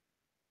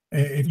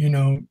 if you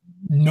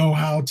know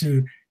how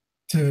to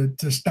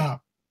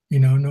stop,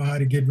 know how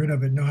to get rid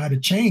of it, know how to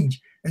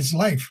change. It's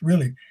life,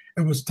 really.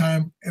 It was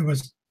time. It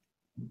was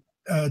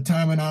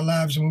time in our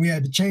lives when we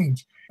had to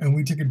change, and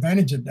we took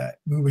advantage of that.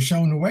 We were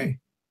shown the way,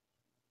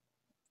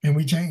 and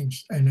we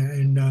changed,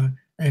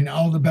 and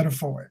all the better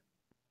for it.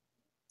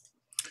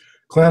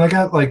 Glenn, I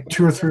got like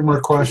 2 or 3 more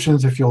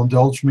questions if you'll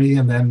indulge me,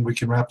 and then we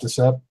can wrap this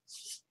up.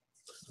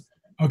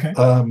 Okay.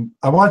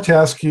 I want to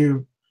ask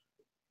you,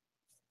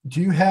 do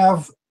you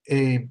have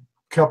a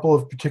couple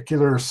of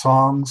particular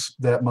songs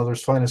that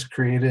Mother's Finest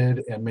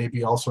created, and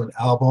maybe also an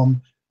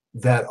album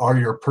that are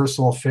your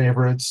personal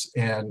favorites?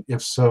 And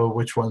if so,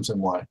 which ones and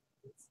why?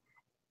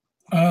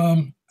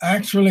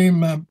 Actually,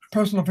 my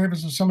personal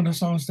favorites are some of the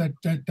songs that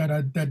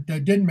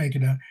didn't make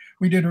it.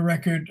 We did a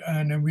record,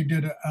 and we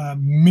did a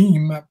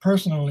meme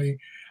personally,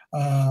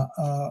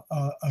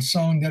 a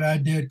song that I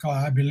did called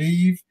 "I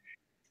Believe."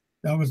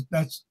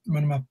 That's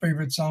one of my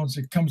favorite songs.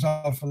 It comes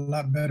off a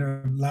lot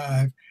better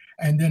live.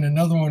 And then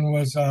another one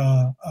was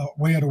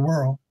 "Way of the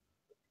World,"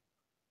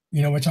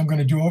 which I'm going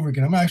to do over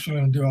again. I'm actually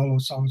going to do all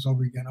those songs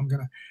over again. I'm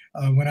going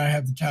to, when I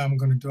have the time, I'm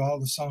going to do all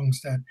the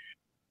songs that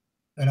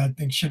I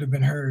think should have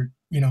been heard.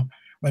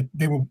 But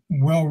they were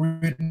well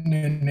written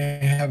and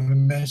they have a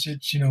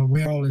message.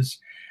 Will is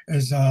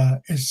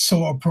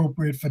so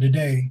appropriate for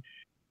today.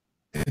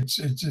 It's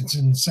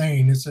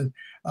insane. It's a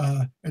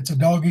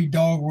dog eat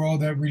dog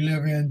world that we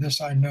live in.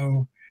 This I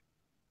know.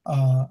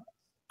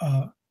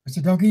 It's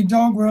a dog eat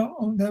dog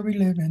world that we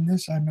live in.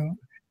 This I know.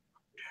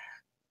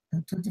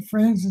 To the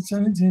friends and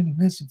sons and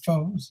missing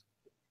foes.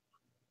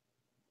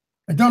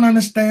 I don't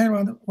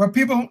understand why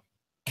people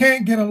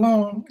can't get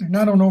along, and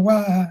I don't know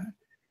why.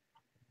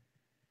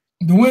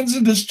 The winds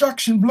of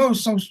destruction blow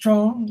so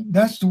strong.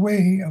 That's the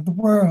way of the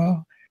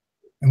world,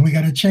 and we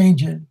got to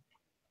change it.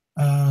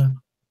 I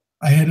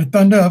hear the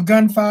thunder of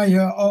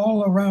gunfire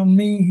all around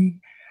me.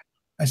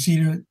 I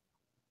see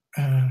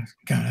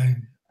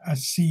I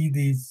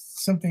see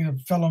something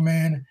of fellow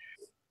man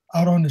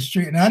out on the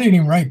street, and I didn't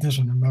even write this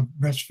one. My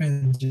best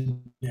friend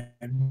did,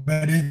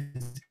 but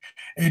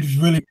it's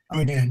really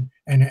good, and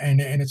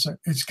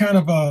it's kind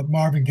of a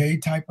Marvin Gaye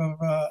type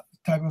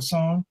of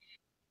song.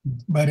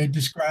 But it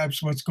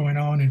describes what's going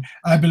on, and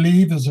I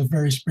believe it's a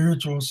very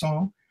spiritual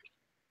song.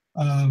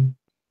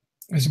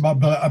 It's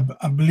about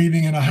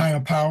believing in a higher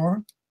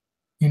power,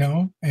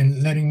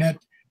 and letting that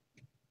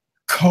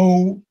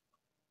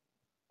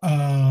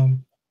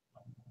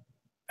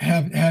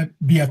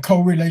be a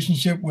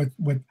co-relationship with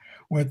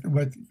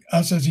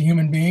us as a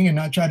human being, and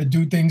not try to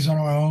do things on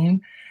our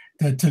own.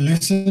 To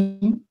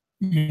listen,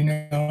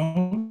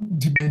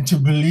 to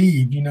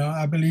believe.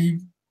 I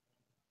believe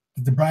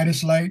that the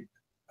brightest light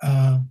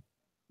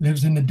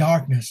lives in the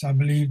darkness. I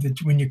believe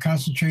that when you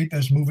concentrate,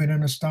 that's moving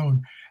in a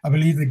stone. I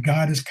believe that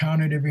God has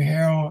counted every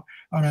hair on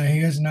our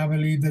heads, and I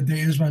believe that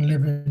there is one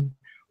living,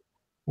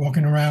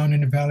 walking around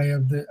in the valley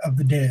of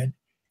the dead.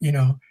 It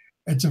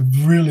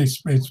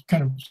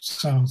kind of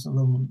sounds a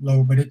little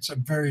low, but it's a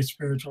very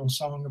spiritual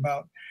song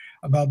about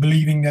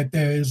believing that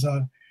there is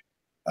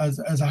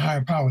as a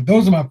higher power.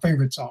 Those are my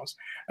favorite songs.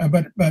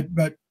 But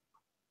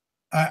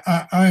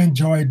I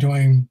enjoy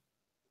doing,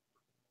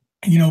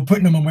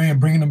 putting them away and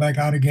bringing them back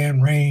out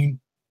again. Rain,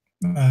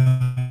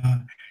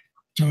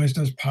 Joyce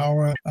does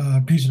Power,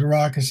 Piece of the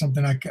Rock is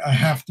something I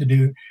have to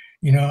do.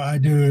 I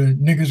do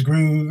Niggas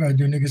Groove, I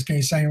do Niggas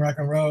Can't Sing Rock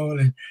and Roll,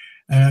 and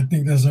I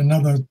think there's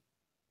another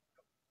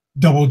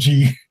double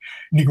G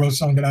Negro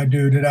song that I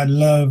do that I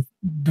love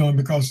doing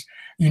because,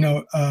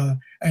 I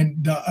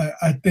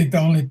think the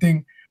only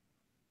thing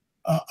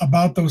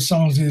about those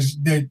songs is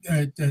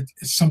that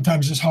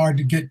sometimes it's hard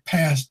to get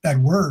past that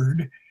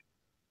word,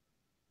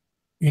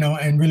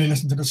 and really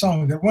listen to the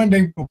song. That one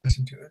day we'll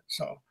listen to it.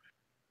 So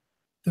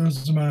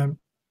those are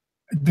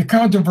the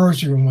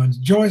controversial ones.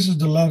 Joyce is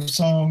the love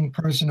song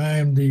person. I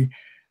am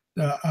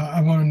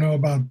I want to know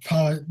about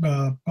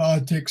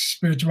politics,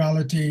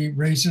 spirituality,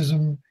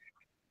 racism,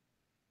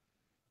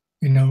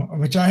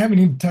 which I haven't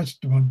even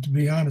touched on, to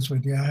be honest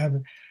with you. I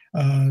haven't.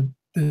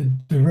 The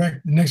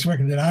next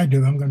record that I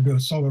do, I'm going to do a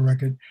solo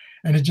record,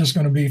 and it's just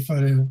going to be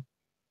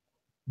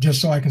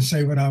just so I can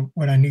say what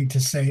I need to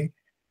say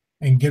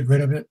and get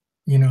rid of it,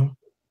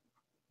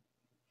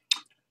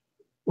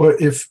 Well,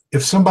 if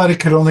somebody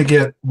could only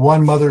get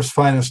one Mother's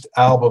Finest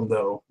album,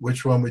 though,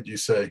 which one would you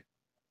say?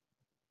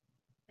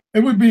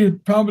 It would be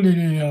probably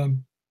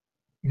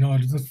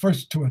the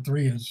first 2 or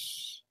 3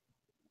 is.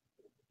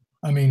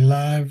 I mean,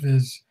 live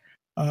is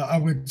I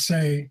would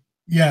say,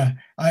 yeah,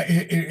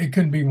 it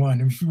couldn't be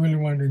one. If you really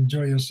wanted to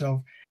enjoy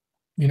yourself,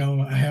 you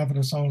know, half of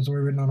the songs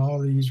were written on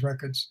all of these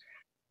records.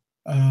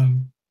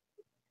 Um,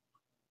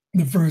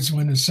 the first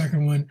one, the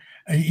second one,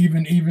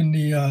 even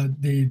the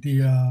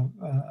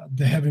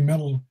heavy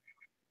metal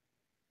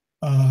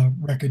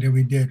record that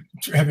we did,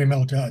 heavy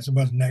metal to us, it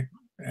wasn't that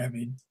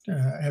heavy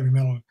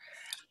metal.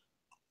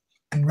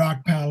 And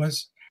Rock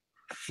Palace.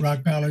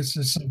 Rock Palace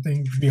is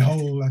something to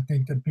behold. I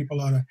think that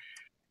people ought to.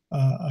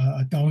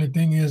 The only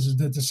thing is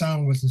that the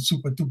sound wasn't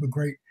super duper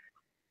great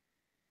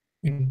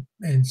in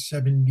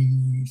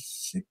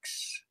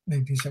 76,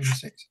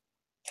 1976.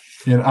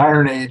 And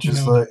Iron Age You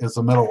is know,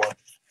 the metal one.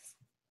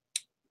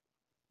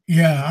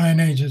 yeah, Iron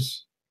Age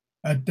is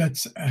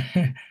that's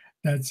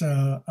that's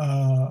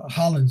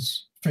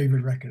Holland's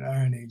favorite record,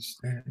 Iron Age.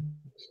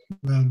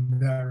 Love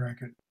that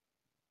record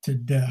to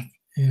death.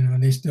 You know,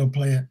 they still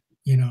play it.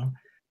 You know,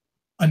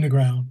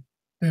 underground.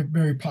 They're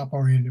very pop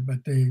oriented,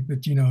 but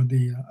you know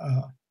the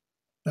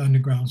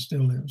underground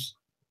still lives.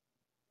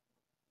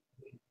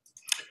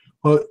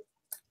 Well,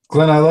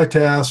 Glenn, I like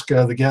to ask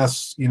the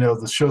guests. You know,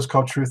 the show's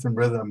called Truth and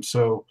Rhythm.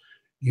 So,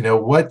 you know,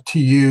 what to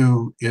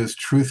you is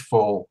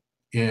truthful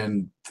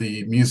in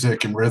the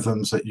music and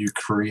rhythms that you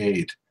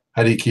create?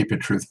 How do you keep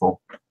it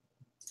truthful?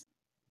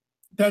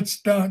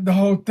 That's the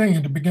whole thing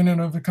at the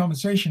beginning of the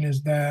conversation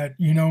is that,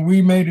 you know,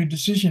 we made a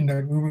decision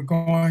that we were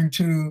going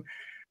to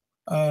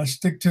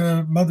stick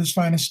to Mother's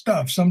Finest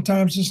stuff.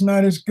 Sometimes it's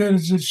not as good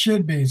as it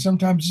should be.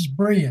 Sometimes it's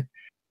brilliant,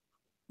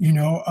 you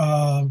know.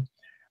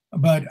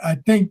 But I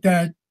think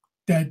that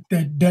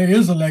there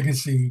is a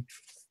legacy,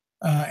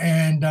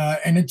 and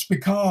it's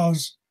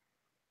because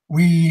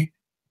we.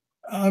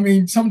 I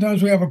mean,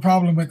 sometimes we have a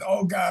problem with,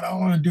 oh God, I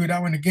want to do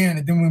that one again,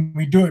 and then when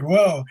we do it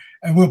well,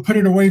 and we'll put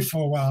it away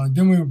for a while, and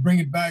then we will bring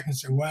it back and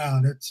say,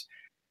 wow,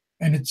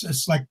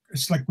 it's like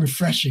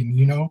refreshing,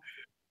 you know.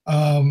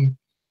 Um,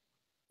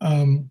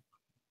 um,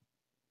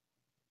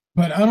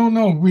 but I don't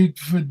know.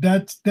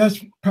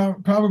 That's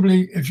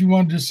probably, if you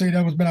wanted to say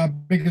that was been our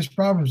biggest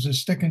problems, is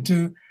sticking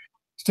to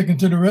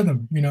the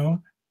rhythm, you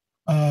know,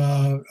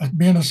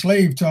 being a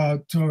slave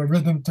to a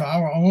rhythm, to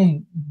our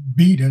own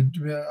beat,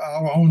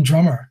 our own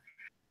drummer,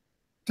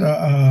 as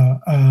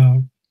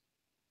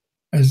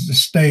to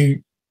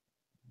stay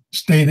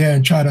there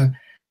and try to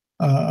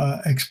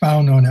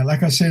expound on it.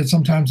 Like I said,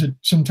 sometimes it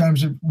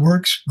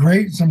works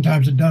great,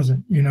 sometimes it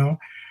doesn't, you know.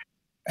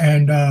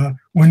 And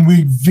when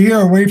we veer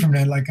away from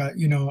that, like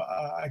you know,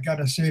 I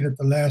gotta say that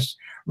the last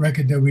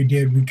record that we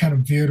did, we kind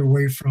of veered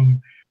away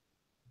from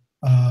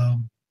a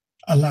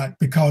lot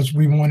because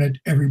we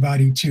wanted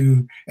everybody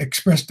to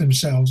express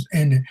themselves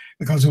in it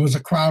because it was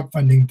a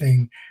crowdfunding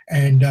thing,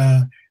 and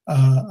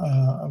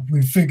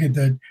we figured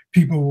that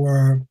people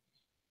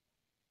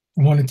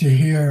wanted to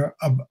hear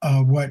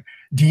what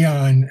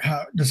Dion,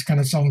 this kind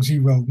of songs he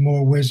wrote,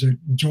 More Wizard,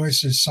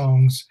 Joyce's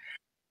songs,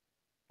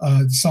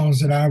 the songs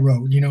that I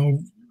wrote. You know,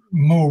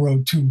 Mo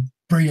wrote two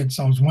brilliant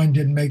songs. One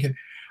didn't make it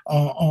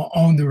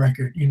on the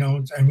record, you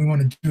know, and we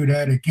want to do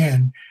that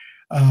again.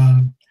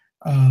 And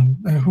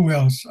who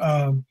else?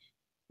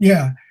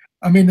 Yeah,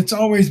 I mean, it's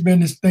always been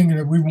this thing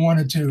that we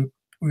wanted to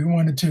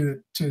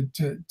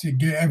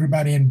get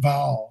everybody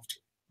involved.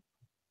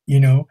 You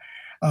know,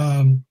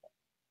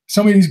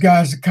 some of these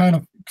guys are kind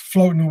of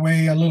floating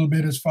away a little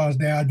bit as far as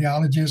their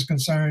ideology is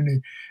concerned.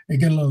 They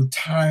get a little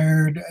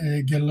tired,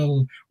 they get a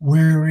little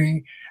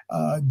weary.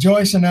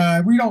 Joyce and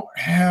I, we don't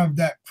have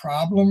that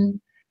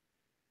problem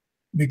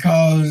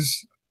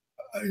because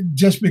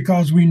just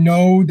because we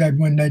know that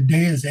when that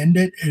day is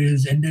ended, it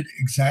is ended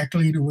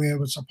exactly the way it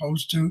was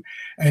supposed to,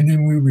 and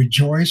then we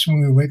rejoice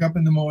when we wake up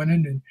in the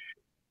morning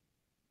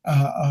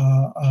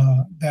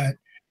and that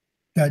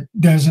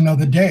there's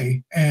another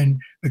day,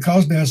 and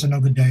because there's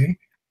another day,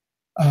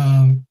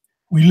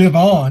 we live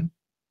on,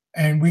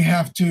 and we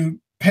have to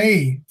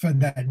pay for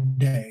that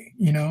day.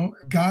 You know,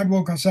 God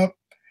woke us up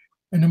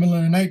in the middle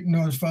of the night in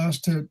order for us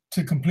to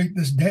complete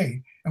this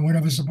day and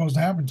whatever's supposed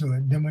to happen to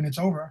it. Then when it's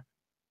over,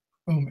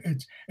 boom,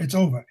 it's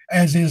over.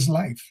 As is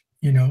life.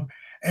 You know,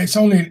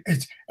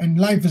 and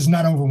life is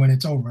not over when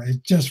it's over.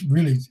 It just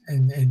really,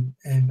 and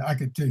I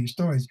could tell you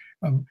stories.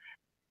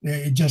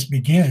 It just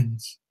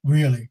begins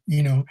really.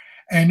 You know,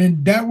 and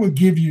then that will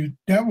give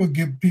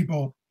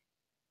people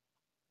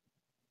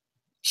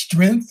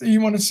strength,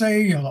 you want to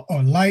say,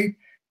 or light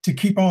to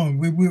keep on.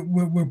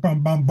 We're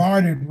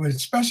bombarded with,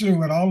 especially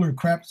with all the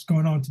crap that's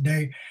going on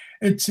today.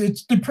 It's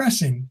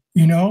depressing,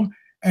 you know,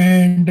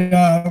 and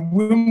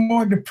we're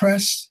more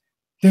depressed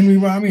than we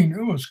were. I mean,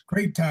 it was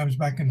great times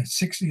back in the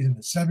 60s and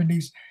the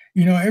 70s.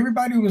 You know,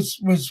 everybody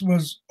was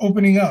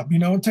opening up. You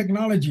know,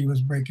 technology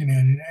was breaking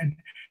in, and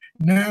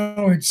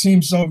now it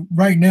seems so.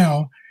 Right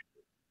now,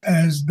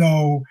 as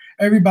though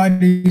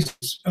everybody's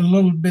a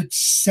little bit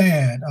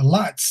sad, a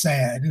lot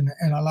sad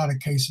in a lot of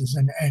cases,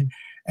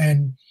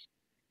 and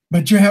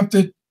but you have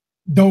to,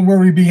 don't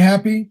worry, be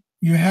happy.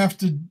 You have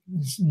to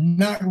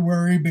not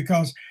worry,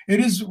 because it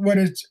is what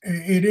it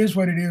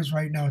is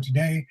right now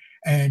today,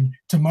 and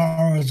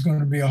tomorrow is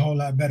going to be a whole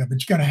lot better. But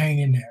you got to hang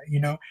in there,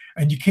 you know,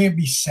 and you can't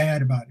be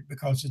sad about it,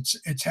 because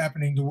it's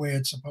happening the way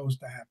it's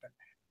supposed to happen,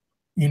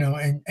 you know,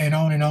 and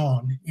on and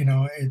on, you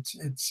know. It's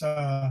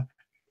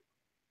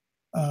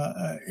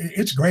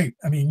great.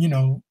 I mean, you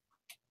know,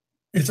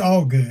 it's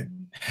all good.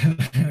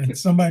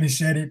 Somebody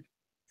said it,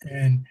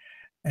 and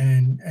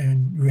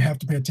we have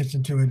to pay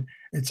attention to it.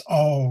 It's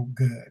all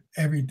good.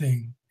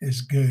 Everything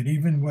is good,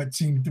 even what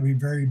seems to be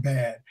very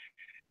bad.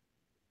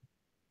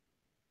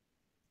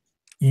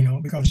 You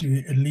know, because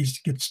you at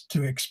least gets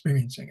to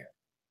experiencing it,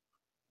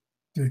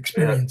 to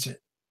experience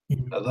it.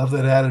 I love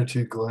that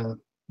attitude,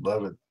 Glenn.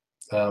 Love it.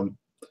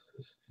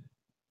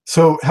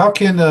 So how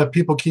can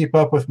people keep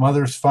up with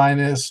Mother's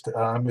Finest?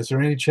 Is there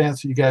any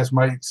chance that you guys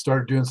might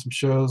start doing some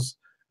shows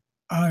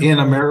in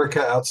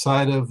America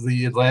outside of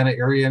the Atlanta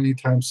area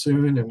anytime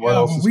soon? And what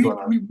else is going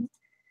on?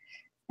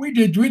 We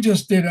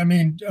just did. I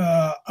mean,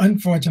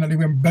 unfortunately,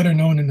 we're better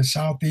known in the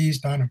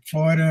Southeast, down in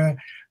Florida.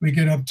 We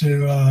get up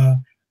to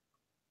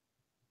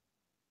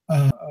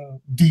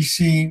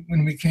DC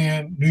when we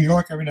can, New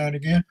York every now and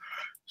again.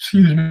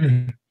 Excuse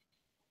me.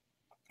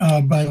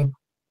 But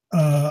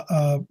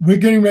we're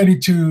getting ready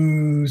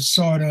to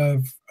sort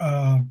of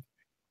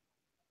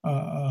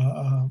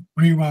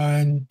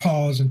rewind,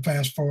 pause, and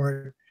fast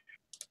forward.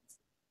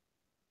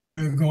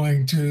 We're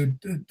going to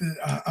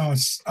our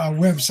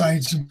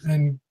websites have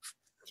been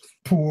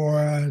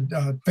poor.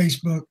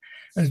 Facebook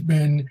has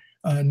been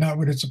not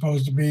what it's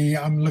supposed to be.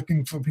 I'm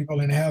looking for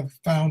people, and have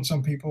found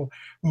some people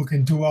who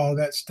can do all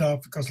that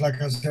stuff, because,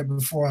 like I said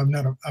before, I'm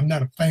not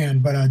a fan,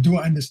 but I do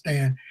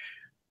understand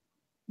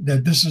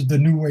that this is the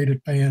new way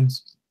that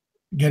fans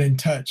get in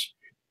touch.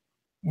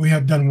 We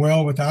have done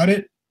well without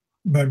it,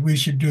 but we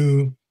should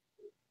do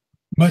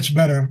much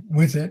better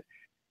with it.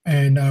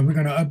 And we're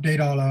going to update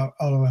all of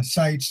our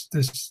sites.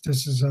 This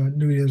is a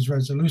New Year's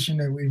resolution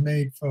that we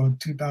made for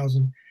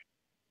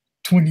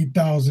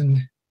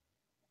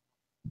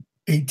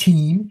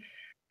 2018.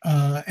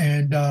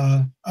 And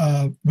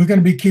we're going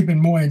to be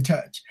keeping more in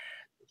touch.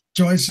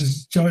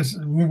 Joyce,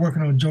 we're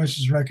working on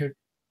Joyce's record.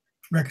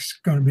 Record's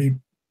going to be,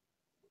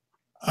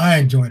 I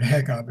enjoyed the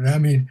heck out of it. I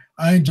mean,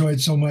 I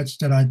enjoyed so much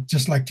that I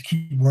just like to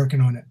keep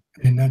working on it.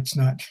 And that's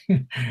not,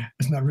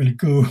 it's not really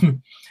cool.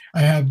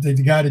 I have the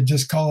guy that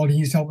just called,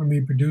 he's helping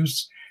me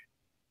produce.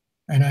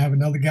 And I have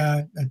another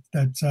guy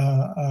that's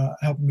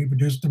helping me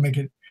produce to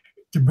bring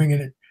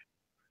it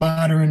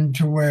modern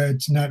to where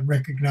it's not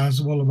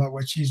recognizable about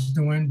what she's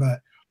doing, but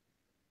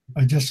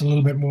just a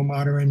little bit more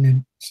modern,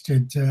 and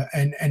to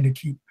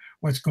keep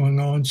what's going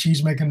on.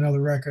 She's making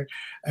another record.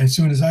 As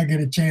soon as I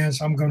get a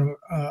chance, I'm going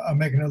to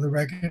make another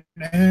record.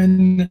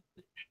 And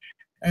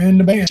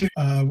the band,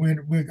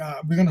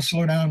 we're going to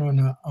slow down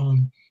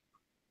on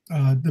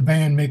the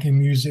band making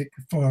music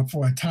for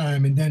a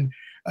time, and then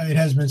it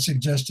has been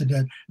suggested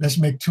that let's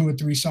make 2 or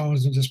 3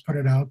 songs and just put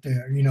it out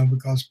there, you know,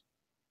 because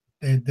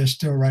they're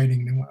still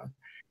writing them.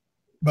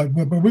 But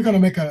we're going to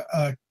make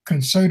a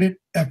concerted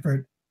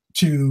effort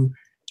to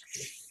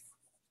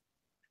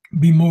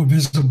be more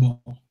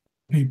visible,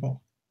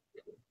 people,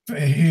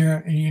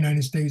 here in the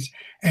United States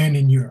and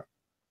in Europe.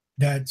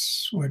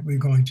 That's what we're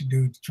going to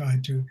do, to try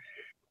to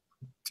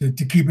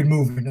keep it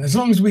moving as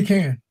long as we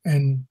can.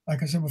 And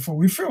like I said before,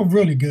 we feel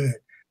really good.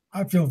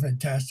 I feel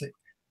fantastic.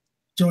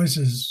 Joyce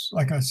is,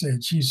 like I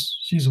said,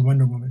 she's a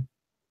Wonder Woman.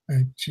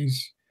 And she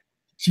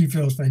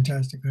feels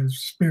fantastic. Her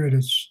spirit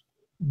is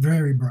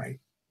very bright.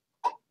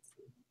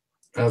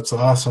 That's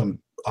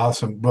awesome.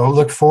 Awesome. Well,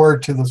 look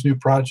forward to those new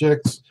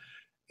projects,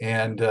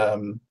 and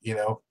you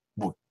know,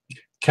 we'll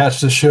catch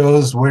the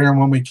shows where and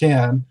when we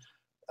can.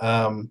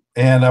 And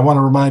I want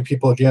to remind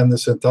people again,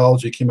 this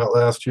anthology came out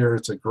last year.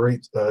 It's a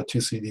great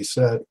 2 CD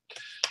set.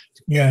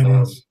 Yeah, it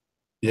is.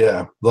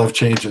 Yeah, love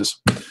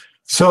changes.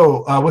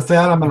 So with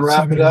that, I'm going to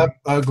wrap it up.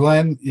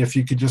 Glenn, if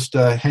you could just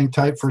hang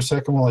tight for a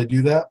second while I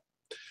do that.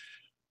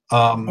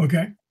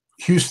 Okay.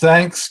 Huge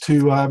thanks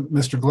to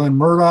Mr. Glenn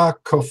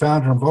Murdoch,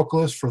 co-founder and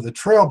vocalist for the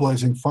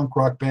trailblazing funk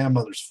rock band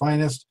Mother's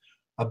Finest,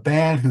 a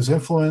band whose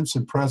influence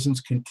and presence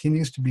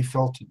continues to be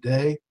felt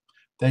today.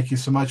 Thank you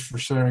so much for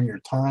sharing your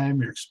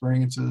time, your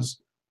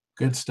experiences.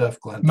 Good stuff,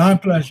 Glenn. My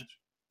pleasure.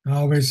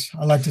 I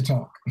like to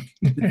talk,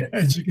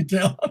 as you can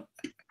tell.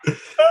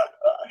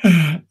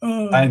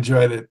 I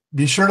enjoyed it.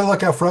 Be sure to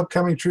look out for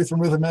upcoming Truth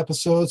and Rhythm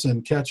episodes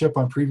and catch up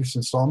on previous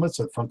installments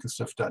at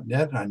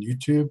funknstuff.net and on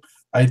YouTube,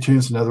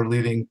 iTunes, and other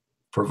leading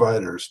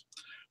providers.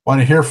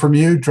 Want to hear from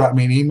you? Drop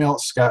me an email at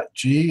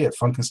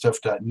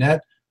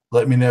scottg@funknstuff.net.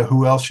 Let me know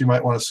who else you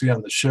might want to see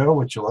on the show,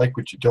 what you like,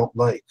 what you don't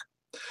like.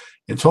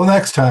 Until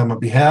next time, on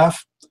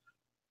behalf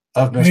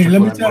of Mr.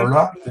 Glenn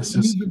Murdoch, this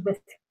is...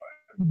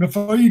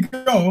 Before you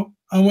go,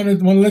 I want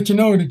to let you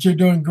know that you're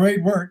doing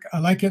great work. I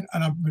like it,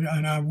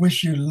 and I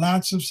wish you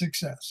lots of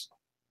success.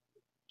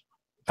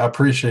 I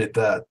appreciate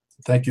that.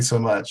 Thank you so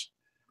much.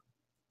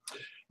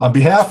 On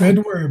behalf Spread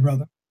the word,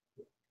 brother.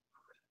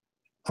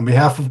 On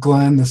behalf of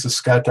Glenn, this is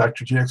Scott,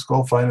 Dr. GX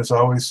Goldfine, as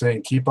always,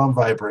 saying keep on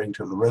vibrating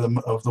to the rhythm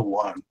of the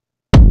one.